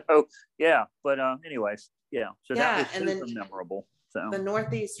 So yeah, but anyways, so Yeah, that was and super then memorable. So the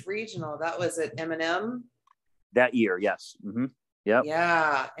Northeast Regional, that was at M&M. that year, yes. Mm-hmm. Yep.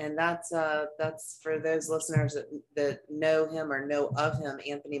 Yeah, and that's for those listeners that know him or know of him,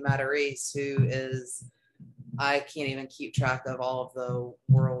 Anthony Matarese, who is, I can't even keep track of all of the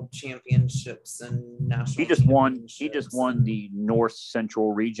world championships and national. He just won the North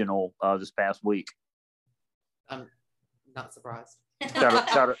Central Regional this past week. I'm not surprised.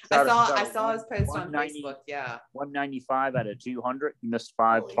 I saw his post on Facebook. Yeah, 195 out of 200. He missed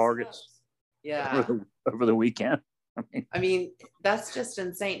 5 Holy targets. Smokes. Yeah, over the weekend. I mean, that's just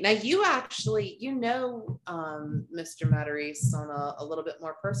insane. Now you actually, Mr. Matarese on a little bit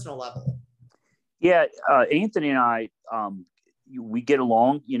more personal level. Yeah, Anthony and I, we get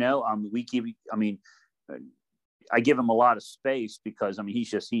along. I give him a lot of space because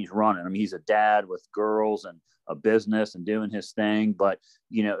he's running. He's a dad with girls and a business and doing his thing. But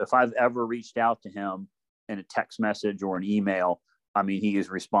if I've ever reached out to him in a text message or an email, he has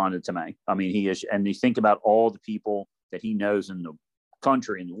responded to me. He is, and you think about all the people that he knows in the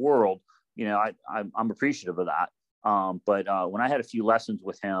country and the world. I'm appreciative of that. But when I had a few lessons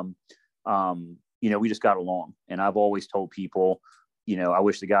with him, we just got along. And I've always told people, I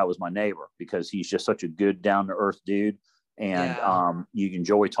wish the guy was my neighbor because he's just such a good, down to earth dude. And you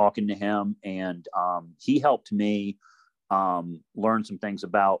enjoy talking to him. And he helped me learn some things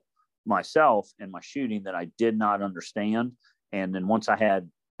about myself and my shooting that I did not understand. And then once I had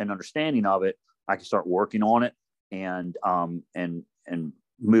an understanding of it, I could start working on it and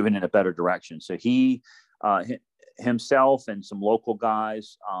moving in a better direction. So he, himself and some local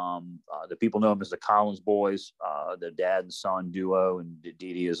guys, the people know him as the Collins boys, the dad and son duo, and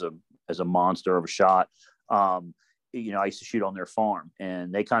Didi is a monster of a shot. I used to shoot on their farm,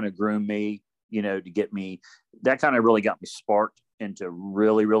 and they kind of groomed me, to get me. That kind of really got me sparked into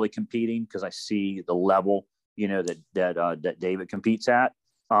really, really competing because I see the level, that David competes at,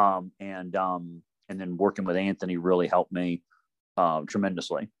 and then working with Anthony really helped me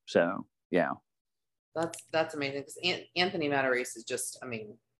tremendously. So yeah. That's amazing because Anthony Matarese is just,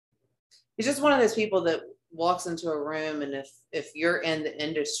 he's just one of those people that walks into a room, and if you're in the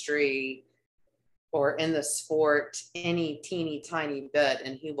industry or in the sport any teeny tiny bit,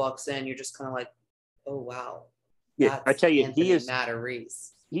 and he walks in, you're just kind of like, oh wow, yeah. I tell you, Anthony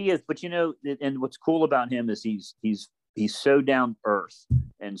Matarese. He is, but and what's cool about him is he's so down to earth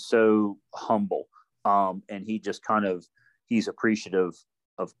and so humble, and he just he's appreciative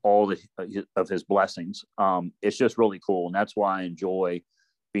of all of his blessings. It's just really cool. And that's why I enjoy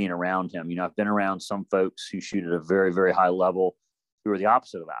being around him. I've been around some folks who shoot at a very, very high level who are the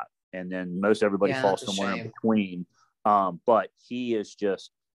opposite of that. And then most everybody falls somewhere in between. But he is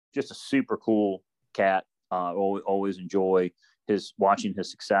just a super cool cat. Always enjoy watching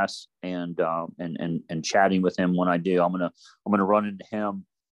his success and chatting with him when I do. I'm gonna run into him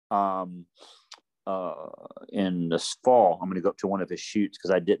in this fall. I'm going to go up to one of his shoots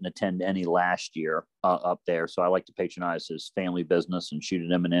because I didn't attend any last year up there. So I like to patronize his family business and shoot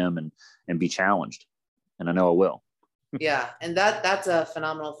at M&M and be challenged. And I know I will. Yeah. And that's a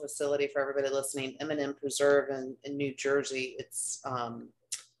phenomenal facility for everybody listening. M&M Preserve in New Jersey. It's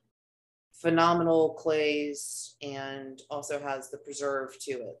phenomenal clays and also has the preserve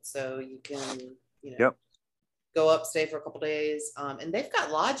to it. So you can, Yep. go up, stay for a couple days. And they've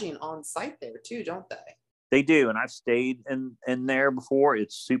got lodging on site there too, don't they? They do, and I've stayed in there before.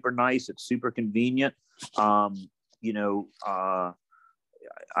 It's super nice. It's super convenient. You know,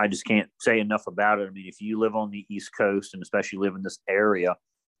 I just can't say enough about it. I mean, if you live on the East Coast and especially live in this area,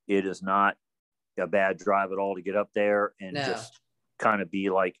 it is not a bad drive at all to get up there and just kind of be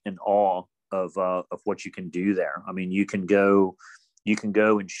like in awe of what you can do there. I mean, you can go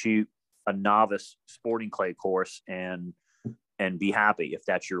and shoot a novice sporting clay course and be happy if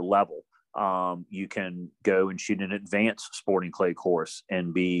that's your level. You can go and shoot an advanced sporting clay course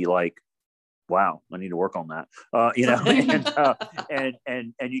and be like, wow, I need to work on that. You know,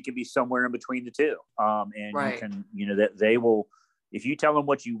 and you can be somewhere in between the two. And you can, you know, that they will, if you tell them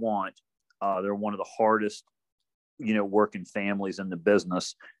what you want, they're one of the hardest, you know, working families in the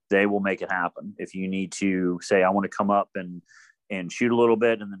business. They will make it happen. If you need to say, I want to come up and shoot a little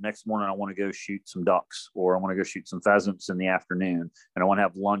bit, and the next morning I want to go shoot some ducks, or I want to go shoot some pheasants in the afternoon, and I want to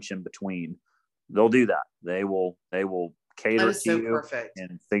have lunch in between, they'll do that. They will cater to you perfect.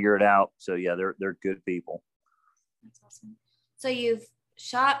 and figure it out. So yeah, they're good people. That's awesome. So you've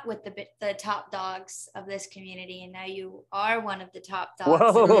shot with the top dogs of this community, and now you are one of the top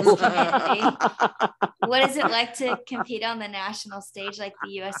dogs of this community. What is it like to compete on the national stage like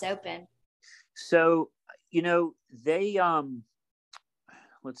the US Open? So, you know, they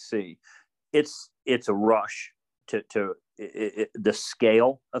let's see, it's a rush to the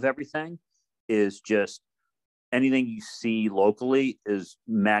scale of everything is just, anything you see locally is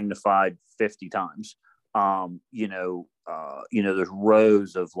magnified 50 times. You know, there's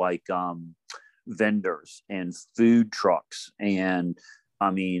rows of like vendors and food trucks, and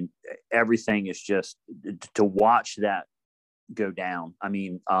I mean, everything is just to watch that go down. I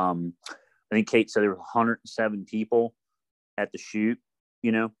mean, I think Kate said there were 107 people at the shoot.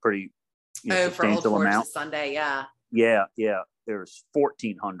 You know, pretty substantial amount. Sunday, yeah. There's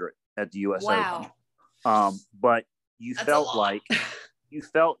 1,400 at the US Wow. Open. But you That's felt like you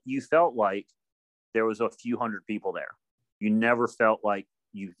felt like there was a few hundred people there. You never felt like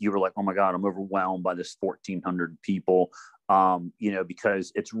you were like, oh my God, I'm overwhelmed by this 1,400 people. You know,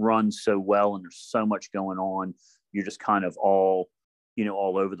 because it's run so well and there's so much going on. You're just kind of all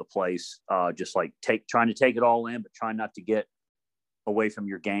over the place, just like trying to take it all in, but trying not to get away from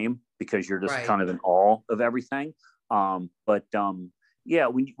your game because you're just kind of in awe of everything. Yeah,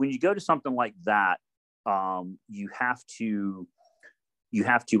 when you go to something like that, you have to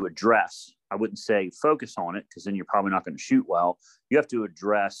address, I wouldn't say focus on it, because then you're probably not going to shoot well. You have to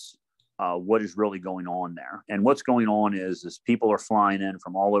address what is really going on there. And what's going on is people are flying in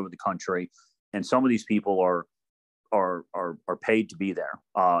from all over the country, and some of these people are paid to be there.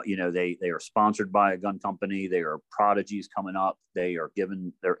 You know, they are sponsored by a gun company. They are prodigies coming up. They are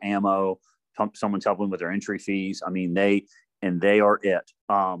given their ammo. Someone's helping with their entry fees. I mean, they are it.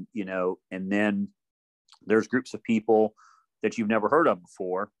 You know, and then there's groups of people that you've never heard of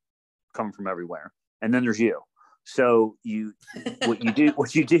before coming from everywhere. And then there's you. So what you do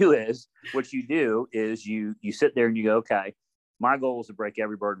is you sit there and you go, okay, my goal is to break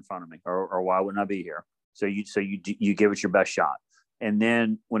every bird in front of me, or why wouldn't I be here? So you give it your best shot. And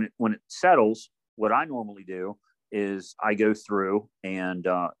then when it settles, what I normally do is I go through, and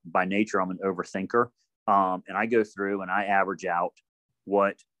by nature, I'm an overthinker. And I go through and I average out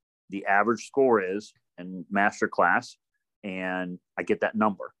what the average score is in master class, and I get that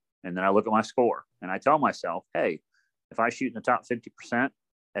number. And then I look at my score and I tell myself, hey, if I shoot in the top 50%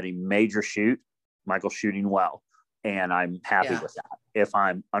 at a major shoot, Michael's shooting well, and I'm happy with that. If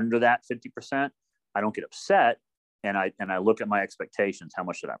I'm under that 50%, I don't get upset. And I look at my expectations. How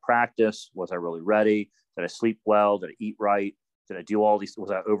much did I practice? Was I really ready? Did I sleep well? Did I eat right? Did I do all these?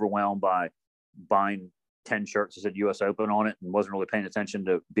 Was I overwhelmed by buying 10 shirts that said US Open on it and wasn't really paying attention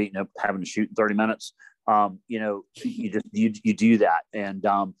to beating up, having to shoot in 30 minutes? You know, you do that.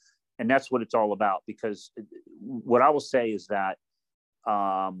 And that's what it's all about, because what I will say is that,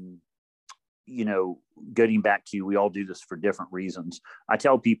 you know, getting back to, we all do this for different reasons. I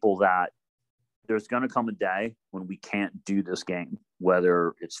tell people that there's going to come a day when we can't do this game,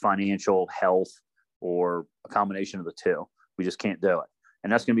 whether it's financial, health, or a combination of the two. We just can't do it.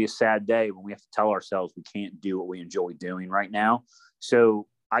 And that's going to be a sad day when we have to tell ourselves we can't do what we enjoy doing right now. So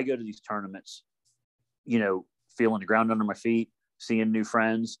I go to these tournaments, you know, feeling the ground under my feet, seeing new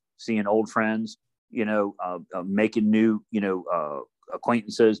friends, seeing old friends, you know, making new, you know,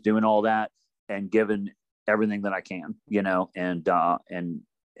 acquaintances, doing all that, and giving everything that I can, you know, and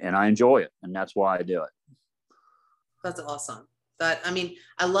I enjoy it. And that's why I do it. That's awesome. I mean,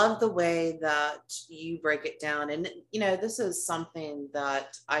 I love the way that you break it down. And, you know, this is something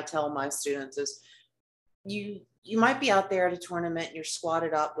that I tell my students is you might be out there at a tournament and you're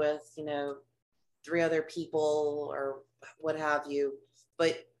squatted up with, three other people or what have you,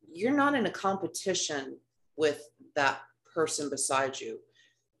 but you're not in a competition with that person beside you.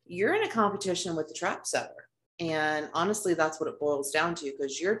 You're in a competition with the trap setter. And honestly, that's what it boils down to,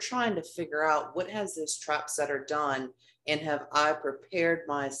 because you're trying to figure out, what has this trap setter done? And have I prepared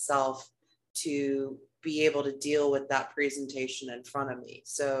myself to be able to deal with that presentation in front of me?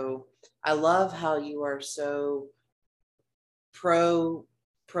 So I love how you are so pro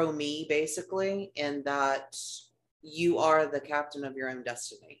me, basically, in that you are the captain of your own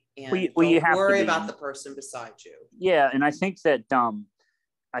destiny, and You don't have to worry be. about the person beside you. Yeah, and I think that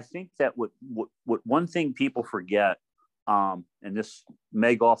what one thing people forget, and this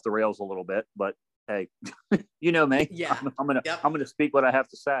may go off the rails a little bit, but hey, you know me, Yeah. I'm gonna speak what I have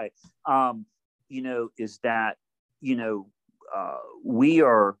to say. Is that we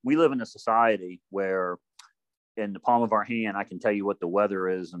live in a society where, in the palm of our hand, I can tell you what the weather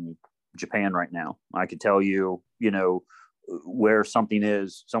is in Japan right now. I can tell you, where something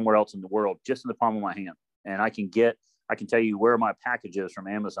is somewhere else in the world, just in the palm of my hand, and I can tell you where my package is from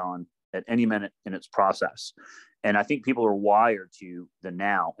Amazon at any minute in its process. And I think people are wired to the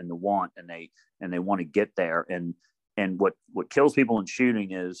now and the want, and they want to get there. And what kills people in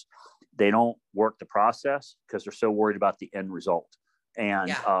shooting is they don't work the process because they're so worried about the end result.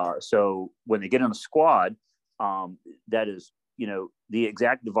 And so when they get in a squad, that is, the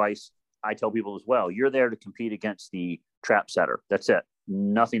exact device I tell people as well. You're there to compete against the trap setter. That's it.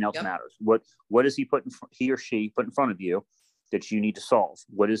 Nothing else matters. What does he or she put in front of you that you need to solve?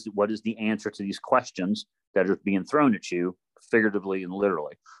 What is the answer to these questions that are being thrown at you, figuratively and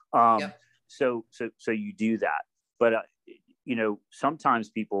literally? So you do that. But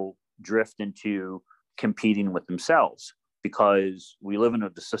sometimes people drift into competing with themselves, because we live in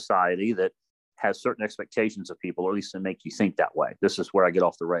a society that has certain expectations of people, or at least to make you think that way. This is where I get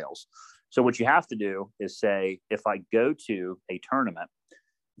off the rails. So what you have to do is say, if I go to a tournament,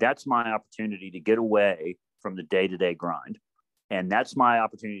 that's my opportunity to get away from the day-to-day grind. And that's my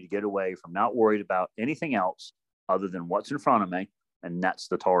opportunity to get away from not worried about anything else other than what's in front of me. And that's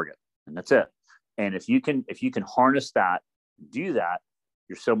the target. And that's it. And if you can harness that, do that,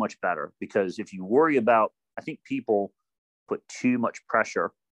 you're so much better. Because if you worry about, I think people put too much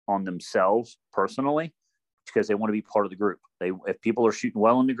pressure on themselves personally, because they want to be part of the group. If people are shooting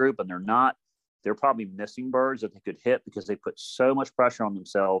well in the group and they're not, they're probably missing birds that they could hit, because they put so much pressure on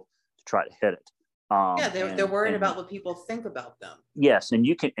themselves to try to hit it. They're worried about what people think about them. Yes, and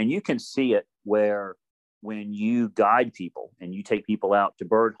you can see it where, when you guide people and you take people out to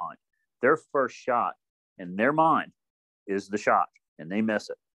bird hunt, their first shot in their mind is the shot, and they miss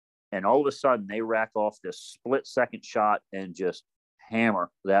it, and all of a sudden they rack off this split-second shot and just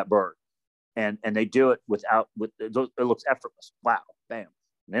hammer that bird. And they do it it looks effortless. Wow, bam.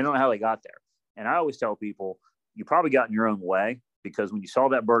 And they don't know how they got there. And I always tell people, you probably got in your own way, because when you saw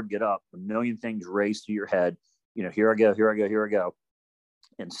that bird get up, a million things raced through your head. Here I go.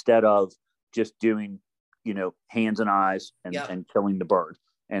 Instead of just doing, hands and eyes and killing the bird.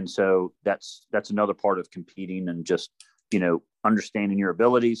 And so that's another part of competing, and just, understanding your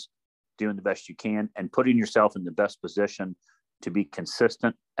abilities, doing the best you can, and putting yourself in the best position to be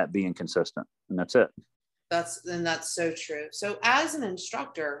consistent at being consistent. And that's it. That's so true. So as an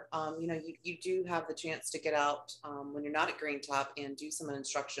instructor, you do have the chance to get out when you're not at Green Top and do some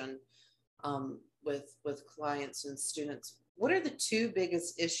instruction with clients and students. What are the two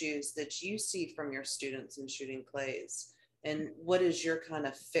biggest issues that you see from your students in shooting clays? And what is your kind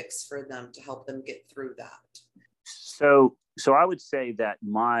of fix for them to help them get through that? So I would say that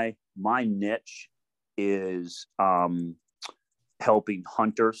my niche is helping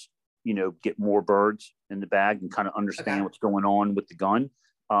hunters, get more birds in the bag and kind of understand what's going on with the gun.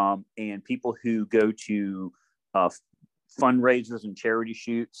 And people who go to fundraisers and charity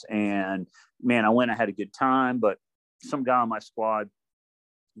shoots, and man, I had a good time, but some guy on my squad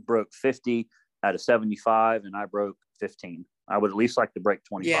broke 50 out of 75 and I broke 15. I would at least like to break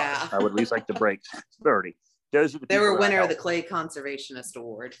 25. Yeah. I would at least like to break 30. Those are the they were winner of the Clay Conservationist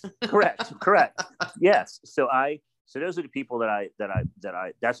Award. Correct. Yes. So those are the people that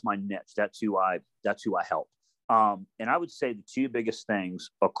that's my niche. That's who I help. And I would say the two biggest things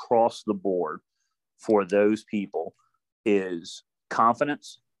across the board for those people is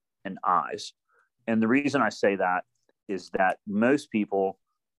confidence and eyes. And the reason I say that is that most people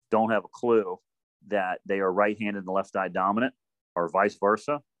don't have a clue that they are right-handed and left eye dominant, or vice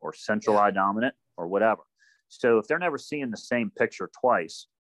versa, or central eye dominant, or whatever. So if they're never seeing the same picture twice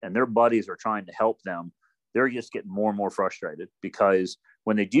and their buddies are trying to help them, they're just getting more and more frustrated, because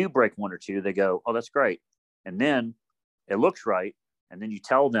When they do break one or two, they go, oh, that's great. And then it looks right. And then you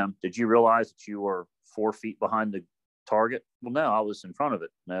tell them, did you realize that you were 4 feet behind the target? Well, no, I was in front of it.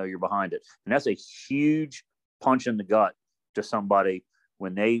 No, you're behind it. And that's a huge punch in the gut to somebody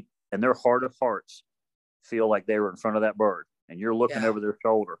when they, in their heart of hearts, feel like they were in front of that bird, and you're looking over their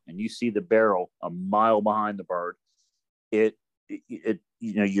shoulder and you see the barrel a mile behind the bird. It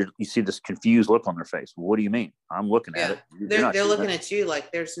you see this confused look on their face. What do you mean? I'm looking at it. They're looking at you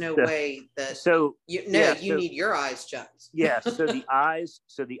like there's no way that you need your eyes checked. So the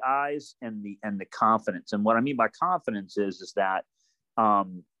eyes and the confidence. And what I mean by confidence is that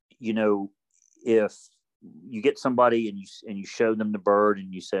if you get somebody and you show them the bird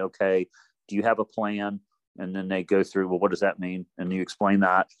and you say, okay, do you have a plan? And then they go through, well, what does that mean? And you explain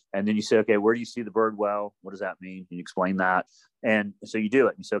that. And then you say, okay, where do you see the bird well? What does that mean? And you explain that. And so you do it.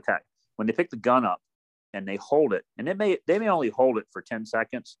 And you say, okay, when they pick the gun up and they hold it, and they may only hold it for 10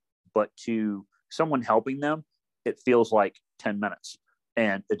 seconds, but to someone helping them, it feels like 10 minutes.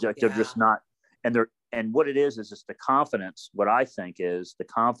 And they're just not, and what it is just the confidence. What I think is the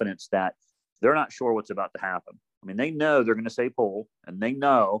confidence that they're not sure what's about to happen. I mean, they know they're going to say pull, and they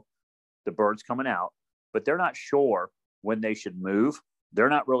know the bird's coming out, but they're not sure when they should move. They're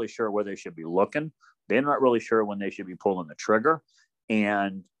not really sure where they should be looking. They're not really sure when they should be pulling the trigger,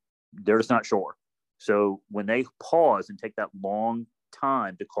 and they're just not sure. So when they pause and take that long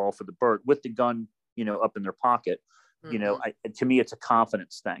time to call for the bird with the gun, up in their pocket, to me, it's a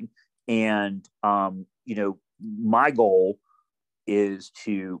confidence thing. And, my goal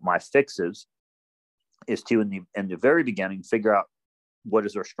my fixes is to, in the very beginning, figure out what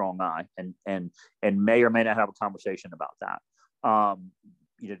is their strong eye, and may or may not have a conversation about that,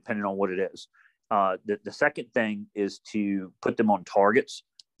 depending on what it is. The second thing is to put them on targets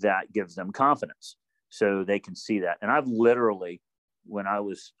that gives them confidence so they can see that. And I've literally, when I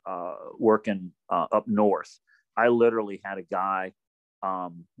was working up north, I literally had a guy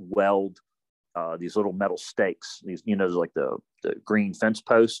weld these little metal stakes, these, like the green fence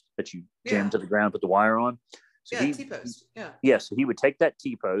posts that you jam to the ground, put the wire on. So T-post. So he would take that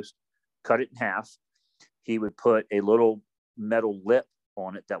T-post, cut it in half. He would put a little metal lip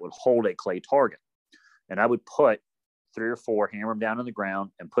on it that would hold a clay target. And I would put 3 or 4, hammer them down on the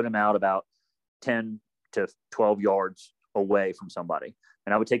ground, and put them out about 10 to 12 yards away from somebody.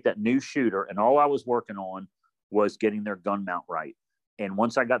 And I would take that new shooter, and all I was working on was getting their gun mount right. And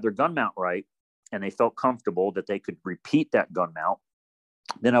once I got their gun mount right, and they felt comfortable that they could repeat that gun mount,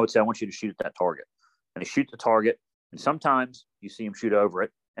 then I would say, I want you to shoot at that target. And they shoot the target, and sometimes you see them shoot over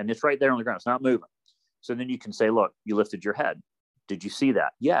it, and it's right there on the ground. It's not moving. So then you can say, look, you lifted your head. Did you see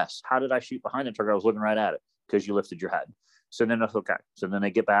that? Yes. How did I shoot behind the target? I was looking right at it. Because you lifted your head. So then that's okay. So then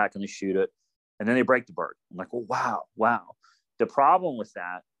they get back and they shoot it, and then they break the bird. I'm like, well, wow. The problem with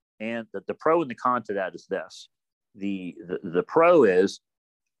that, and the pro and the con to that, is this. The pro is,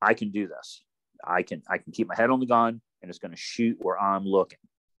 I can do this. I can keep my head on the gun, and it's going to shoot where I'm looking.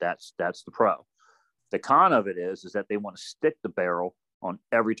 That's the pro. The con of it is that they want to stick the barrel on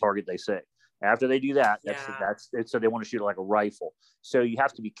every target they see. After they do that, so they want to shoot it like a rifle. So you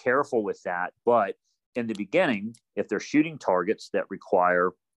have to be careful with that. But in the beginning, if they're shooting targets that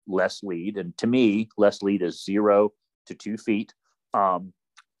require less lead, and to me, less lead is 0 to 2 feet,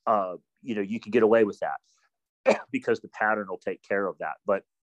 you can get away with that because the pattern will take care of that. But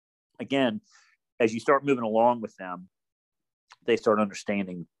again, as you start moving along with them, they start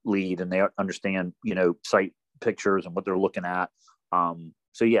understanding lead, and they understand, sight pictures and what they're looking at.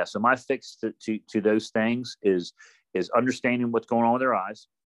 So my fix to those things is understanding what's going on with their eyes,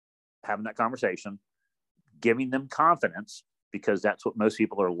 having that conversation, giving them confidence, because that's what most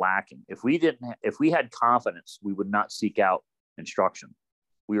people are lacking. If we had confidence, we would not seek out instruction.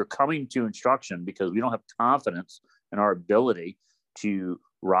 We are coming to instruction because we don't have confidence in our ability to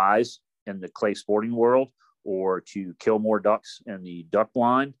rise in the clay sporting world, or to kill more ducks in the duck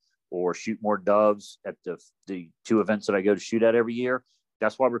blind, or shoot more doves at the 2 events that I go to shoot at every year.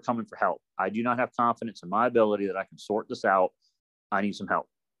 That's why we're coming for help. I do not have confidence in my ability that I can sort this out. I need some help.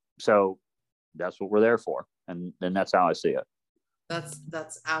 So that's what we're there for. And that's how I see it.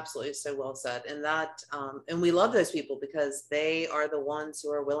 That's absolutely so well said. And that, and we love those people because they are the ones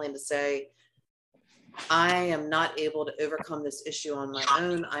who are willing to say, I am not able to overcome this issue on my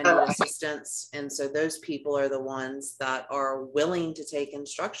own. I need assistance. And so those people are the ones that are willing to take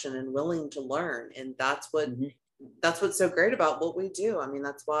instruction and willing to learn. And that's what's so great about what we do. I mean,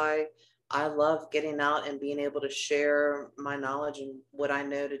 that's why I love getting out and being able to share my knowledge and what I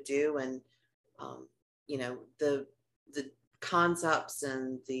know to do. And, the concepts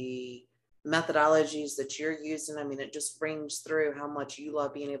and the methodologies that you're using. I mean, it just brings through how much you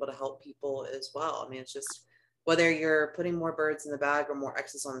love being able to help people as well. I mean, it's just whether you're putting more birds in the bag or more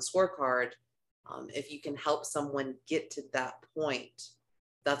X's on the scorecard, if you can help someone get to that point,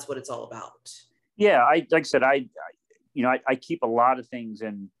 that's what it's all about. Yeah, like I said, I keep a lot of things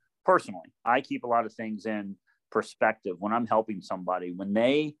in personally. I keep a lot of things in perspective when I'm helping somebody. When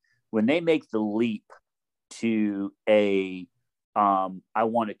they make the leap to I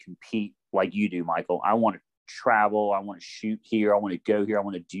want to compete like you do, Michael. I want to travel. I want to shoot here. I want to go here. I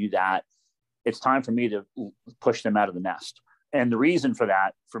want to do that. It's time for me to push them out of the nest. And the reason for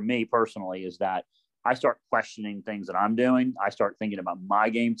that, for me personally, is that I start questioning things that I'm doing. I start thinking about my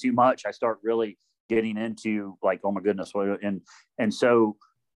game too much. I start really getting into like, oh my goodness. And so,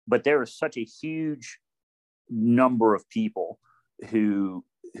 but there is such a huge number of people who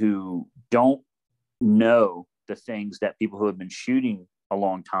don't know the things that people who have been shooting a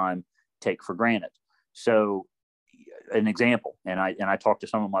long time take for granted. So an example, and I talk to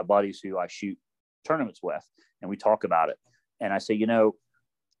some of my buddies who I shoot tournaments with, and we talk about it. And I say,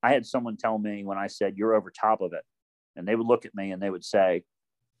 I had someone tell me when I said, you're over top of it. And they would look at me and they would say,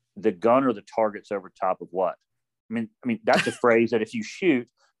 the gun or the target's over top of what? I mean, that's a phrase that if you shoot,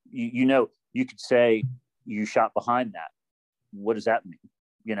 you could say you shot behind that. What does that mean?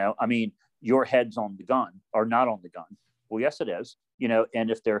 I mean, your head's on the gun or not on the gun. Well, yes, it is,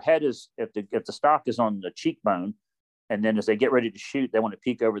 and if their head is, if the stock is on the cheekbone, and then as they get ready to shoot, they want to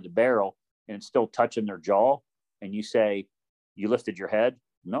peek over the barrel and it's still touching their jaw. And you say, you lifted your head?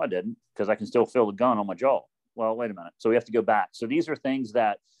 No, I didn't, because I can still feel the gun on my jaw. Well, wait a minute. So we have to go back. So these are things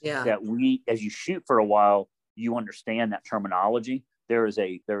that we, as you shoot for a while, you understand that terminology. There is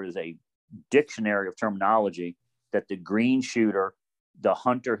a dictionary of terminology that the green shooter, the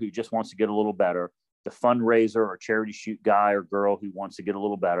hunter who just wants to get a little better, the fundraiser or charity shoot guy or girl who wants to get a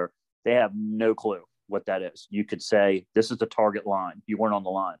little better, they have no clue what that is. You could say, this is the target line. You weren't on the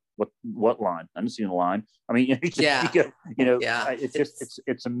line. What line? I didn't see the line. I mean, it's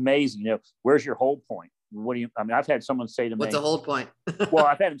amazing. Where's your hold point? What do you, I mean, I've had someone say to me, what's a hold point? Well,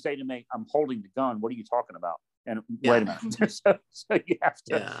 I've had him say to me, I'm holding the gun. What are you talking about? And wait a minute. so you have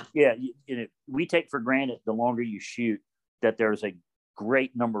to, we take for granted the longer you shoot that there's a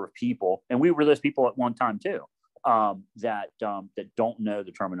great number of people, and we were those people at one time too, that don't know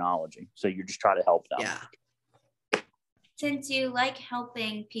the terminology. So you just try to help them. Yeah. Since you like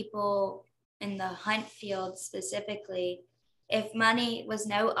helping people in the hunt field specifically, if money was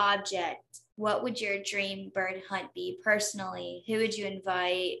no object, what would your dream bird hunt be personally? Who would you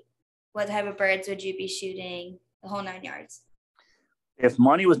invite? What type of birds would you be shooting? The whole 9 yards. If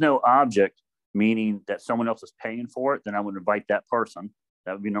money was no object, meaning that someone else is paying for it, then I would invite that person.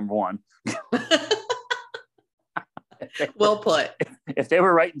 That would be number one. Well put. If they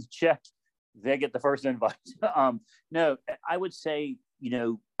were writing the check, they get the first invite. No, I would say,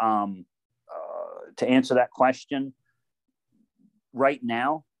 to answer that question, right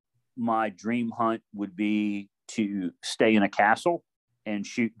now, my dream hunt would be to stay in a castle and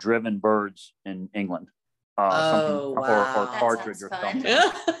shoot driven birds in England. Wow. or partridge or something.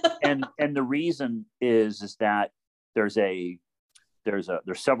 and the reason is that there's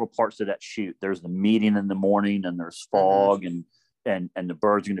several parts to that shoot. There's the meeting in the morning, and there's fog, and the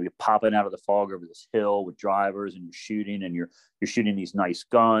birds are going to be popping out of the fog over this hill with drivers, and you're shooting, and you're shooting these nice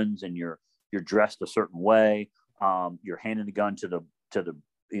guns, and you're dressed a certain way. You're handing the gun to the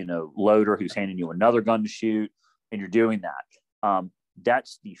loader who's handing you another gun to shoot, and you're doing that.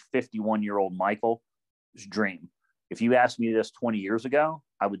 That's the 51-year-old Michael's dream. If you asked me this 20 years ago,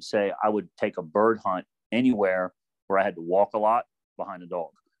 I would say I would take a bird hunt anywhere where I had to walk a lot behind a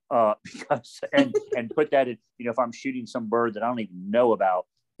dog, because and put that in. If I'm shooting some bird that I don't even know about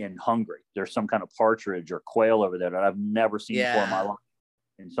in Hungary, there's some kind of partridge or quail over there that I've never seen before in my life,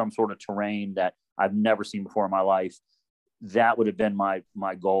 in some sort of terrain that I've never seen before in my life. That would have been my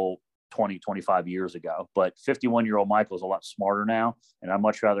goal 20, 25 years ago. But 51-year-old Michael is a lot smarter now, and I'd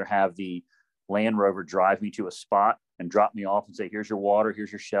much rather have the Land Rover drive me to a spot and drop me off and say, here's your water,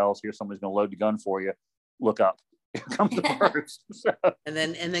 here's your shells, here's somebody's going to load the gun for you. Look up. Here comes the birds. So, and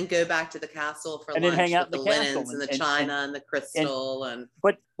then go back to the castle for and lunch, then hang out with the linens and the china and the crystal,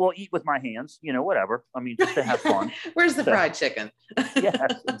 but we'll eat with my hands, whatever. I mean, just to have fun. Where's the fried chicken?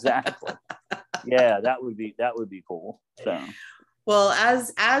 Yes, exactly. Yeah, that would be cool. So, well,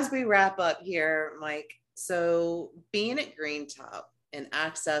 as we wrap up here, Mike, so being at Green Top and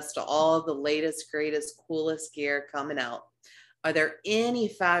access to all the latest, greatest, coolest gear coming out, are there any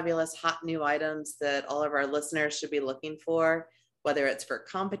fabulous hot new items that all of our listeners should be looking for, whether it's for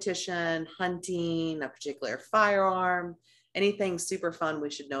competition, hunting, a particular firearm, anything super fun we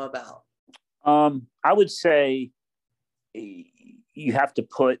should know about? I would say you have to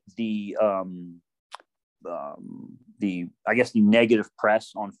put I guess the negative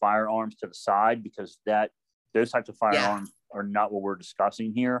press on firearms to the side, because those types of firearms are not what we're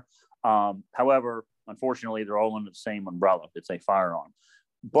discussing here. However, unfortunately, they're all under the same umbrella. It's a firearm.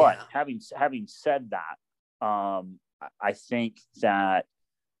 But having said that, I think that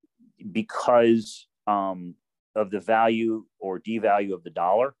because of the value or devalue of the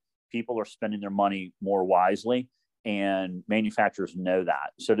dollar, people are spending their money more wisely, and manufacturers know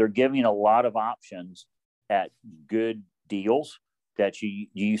that. So they're giving a lot of options at good deals that you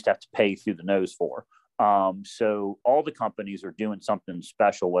used to have to pay through the nose for. So all the companies are doing something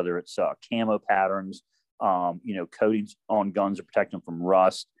special, whether it's camo patterns, coatings on guns to protect them from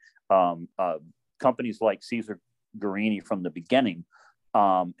rust. Companies like Caesar Guarini from the beginning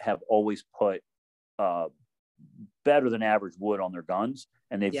have always put better than average wood on their guns,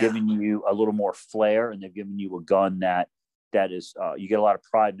 and they've given you a little more flair, and they've given you a gun that is you get a lot of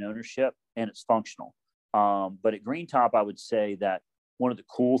pride and ownership, and it's functional. But at Green Top, I would say that one of the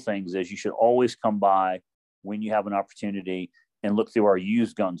cool things is you should always come by when you have an opportunity and look through our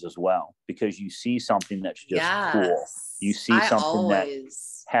used guns as well, because you see something that's just cool. You see something that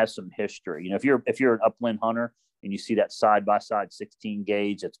has some history. If you're an upland hunter and you see that side by side 16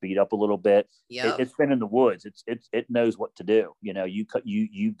 gauge that's beat up a little bit, it's been in the woods. It knows what to do. You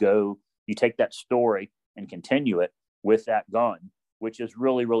take that story and continue it with that gun, which is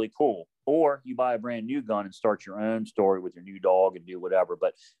really, really cool. Or you buy a brand new gun and start your own story with your new dog and do whatever.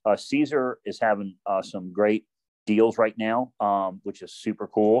 But Caesar is having some great deals right now, which is super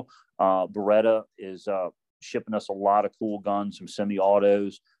cool. Beretta is shipping us a lot of cool guns, some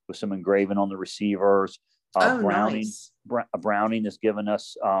semi-autos with some engraving on the receivers. Browning has given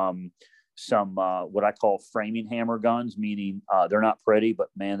us some what I call framing hammer guns, meaning they're not pretty, but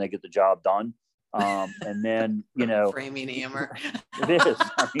man, they get the job done. And then framing hammer. It is.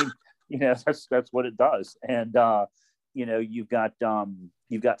 I mean, that's what it does. And you've got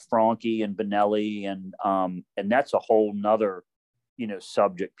Franke and Benelli, and that's a whole nother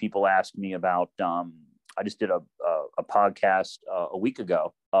subject people ask me about. I just did a podcast a week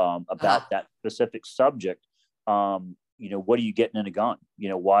ago about that specific subject. What are you getting in a gun?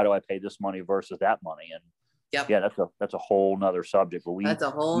 Why do I pay this money versus that money? And that's a whole nother subject. But that's a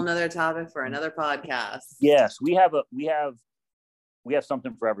whole nother topic for another podcast. Yes, we have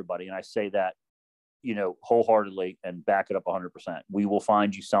something for everybody, and I say that wholeheartedly and back it up 100%. We will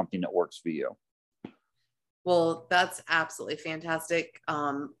find you something that works for you. Well, that's absolutely fantastic.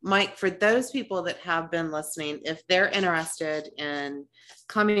 Mike, for those people that have been listening, if they're interested in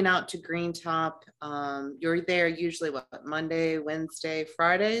coming out to Green Top, you're there usually Monday, Wednesday,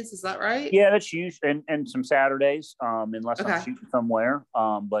 Fridays, is that right? Yeah, that's usually, and some Saturdays, unless I'm shooting somewhere.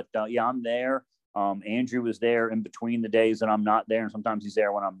 But I'm there. Andrew was there in between the days that I'm not there, and sometimes he's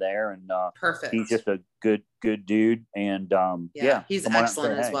there when I'm there. And perfect. He's just a good dude, and he's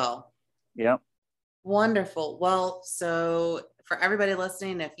excellent as well. Yeah. Wonderful. Well, so for everybody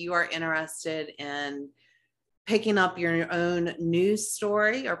listening, if you are interested in picking up your own news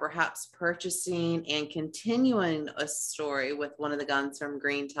story, or perhaps purchasing and continuing a story with one of the guns from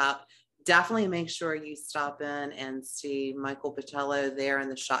Green Top, definitely make sure you stop in and see Michael Botehlo there in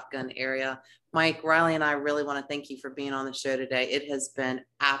the shotgun area. Mike, Riley, and I really want to thank you for being on the show today. It has been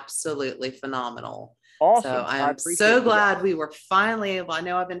absolutely phenomenal. Awesome. So I'm so glad we were finally able. I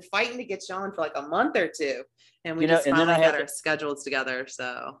know I've been fighting to get you on for like a month or two, and we just finally got our schedules together.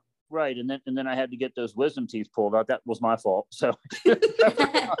 So right, and then I had to get those wisdom teeth pulled out. That was my fault. So I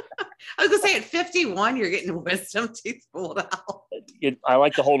was gonna say at 51, you're getting wisdom teeth pulled out. I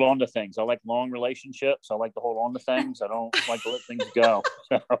like to hold on to things. I like long relationships. I like to hold on to things. I don't like to let things go.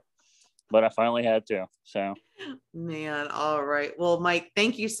 But I finally had to. So, man, all right. Well, Mike,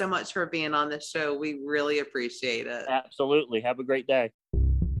 thank you so much for being on the show. We really appreciate it. Absolutely. Have a great day.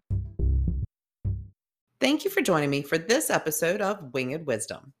 Thank you for joining me for this episode of Winged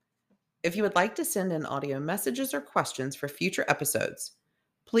Wisdom. If you would like to send in audio messages or questions for future episodes,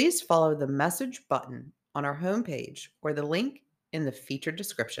 please follow the message button on our homepage or the link in the featured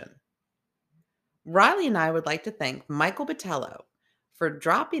description. Riley and I would like to thank Michael Botehlo for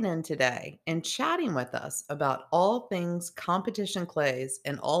dropping in today and chatting with us about all things competition clays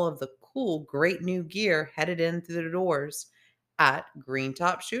and all of the cool, great new gear headed in through the doors at Green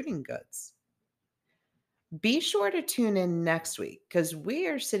Top Shooting Goods. Be sure to tune in next week, because we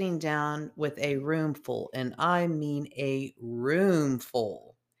are sitting down with a room full, and I mean a room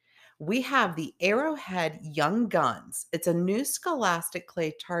full. We have the Arrowhead Young Guns. It's a new Scholastic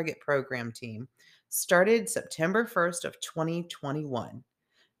Clay Target Program team started September 1st of 2021.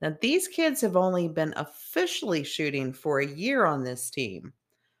 Now, these kids have only been officially shooting for a year on this team,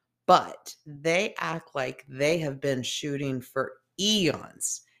 but they act like they have been shooting for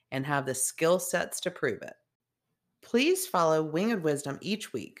eons and have the skill sets to prove it. Please follow Winged Wisdom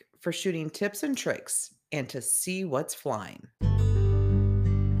each week for shooting tips and tricks and to see what's flying.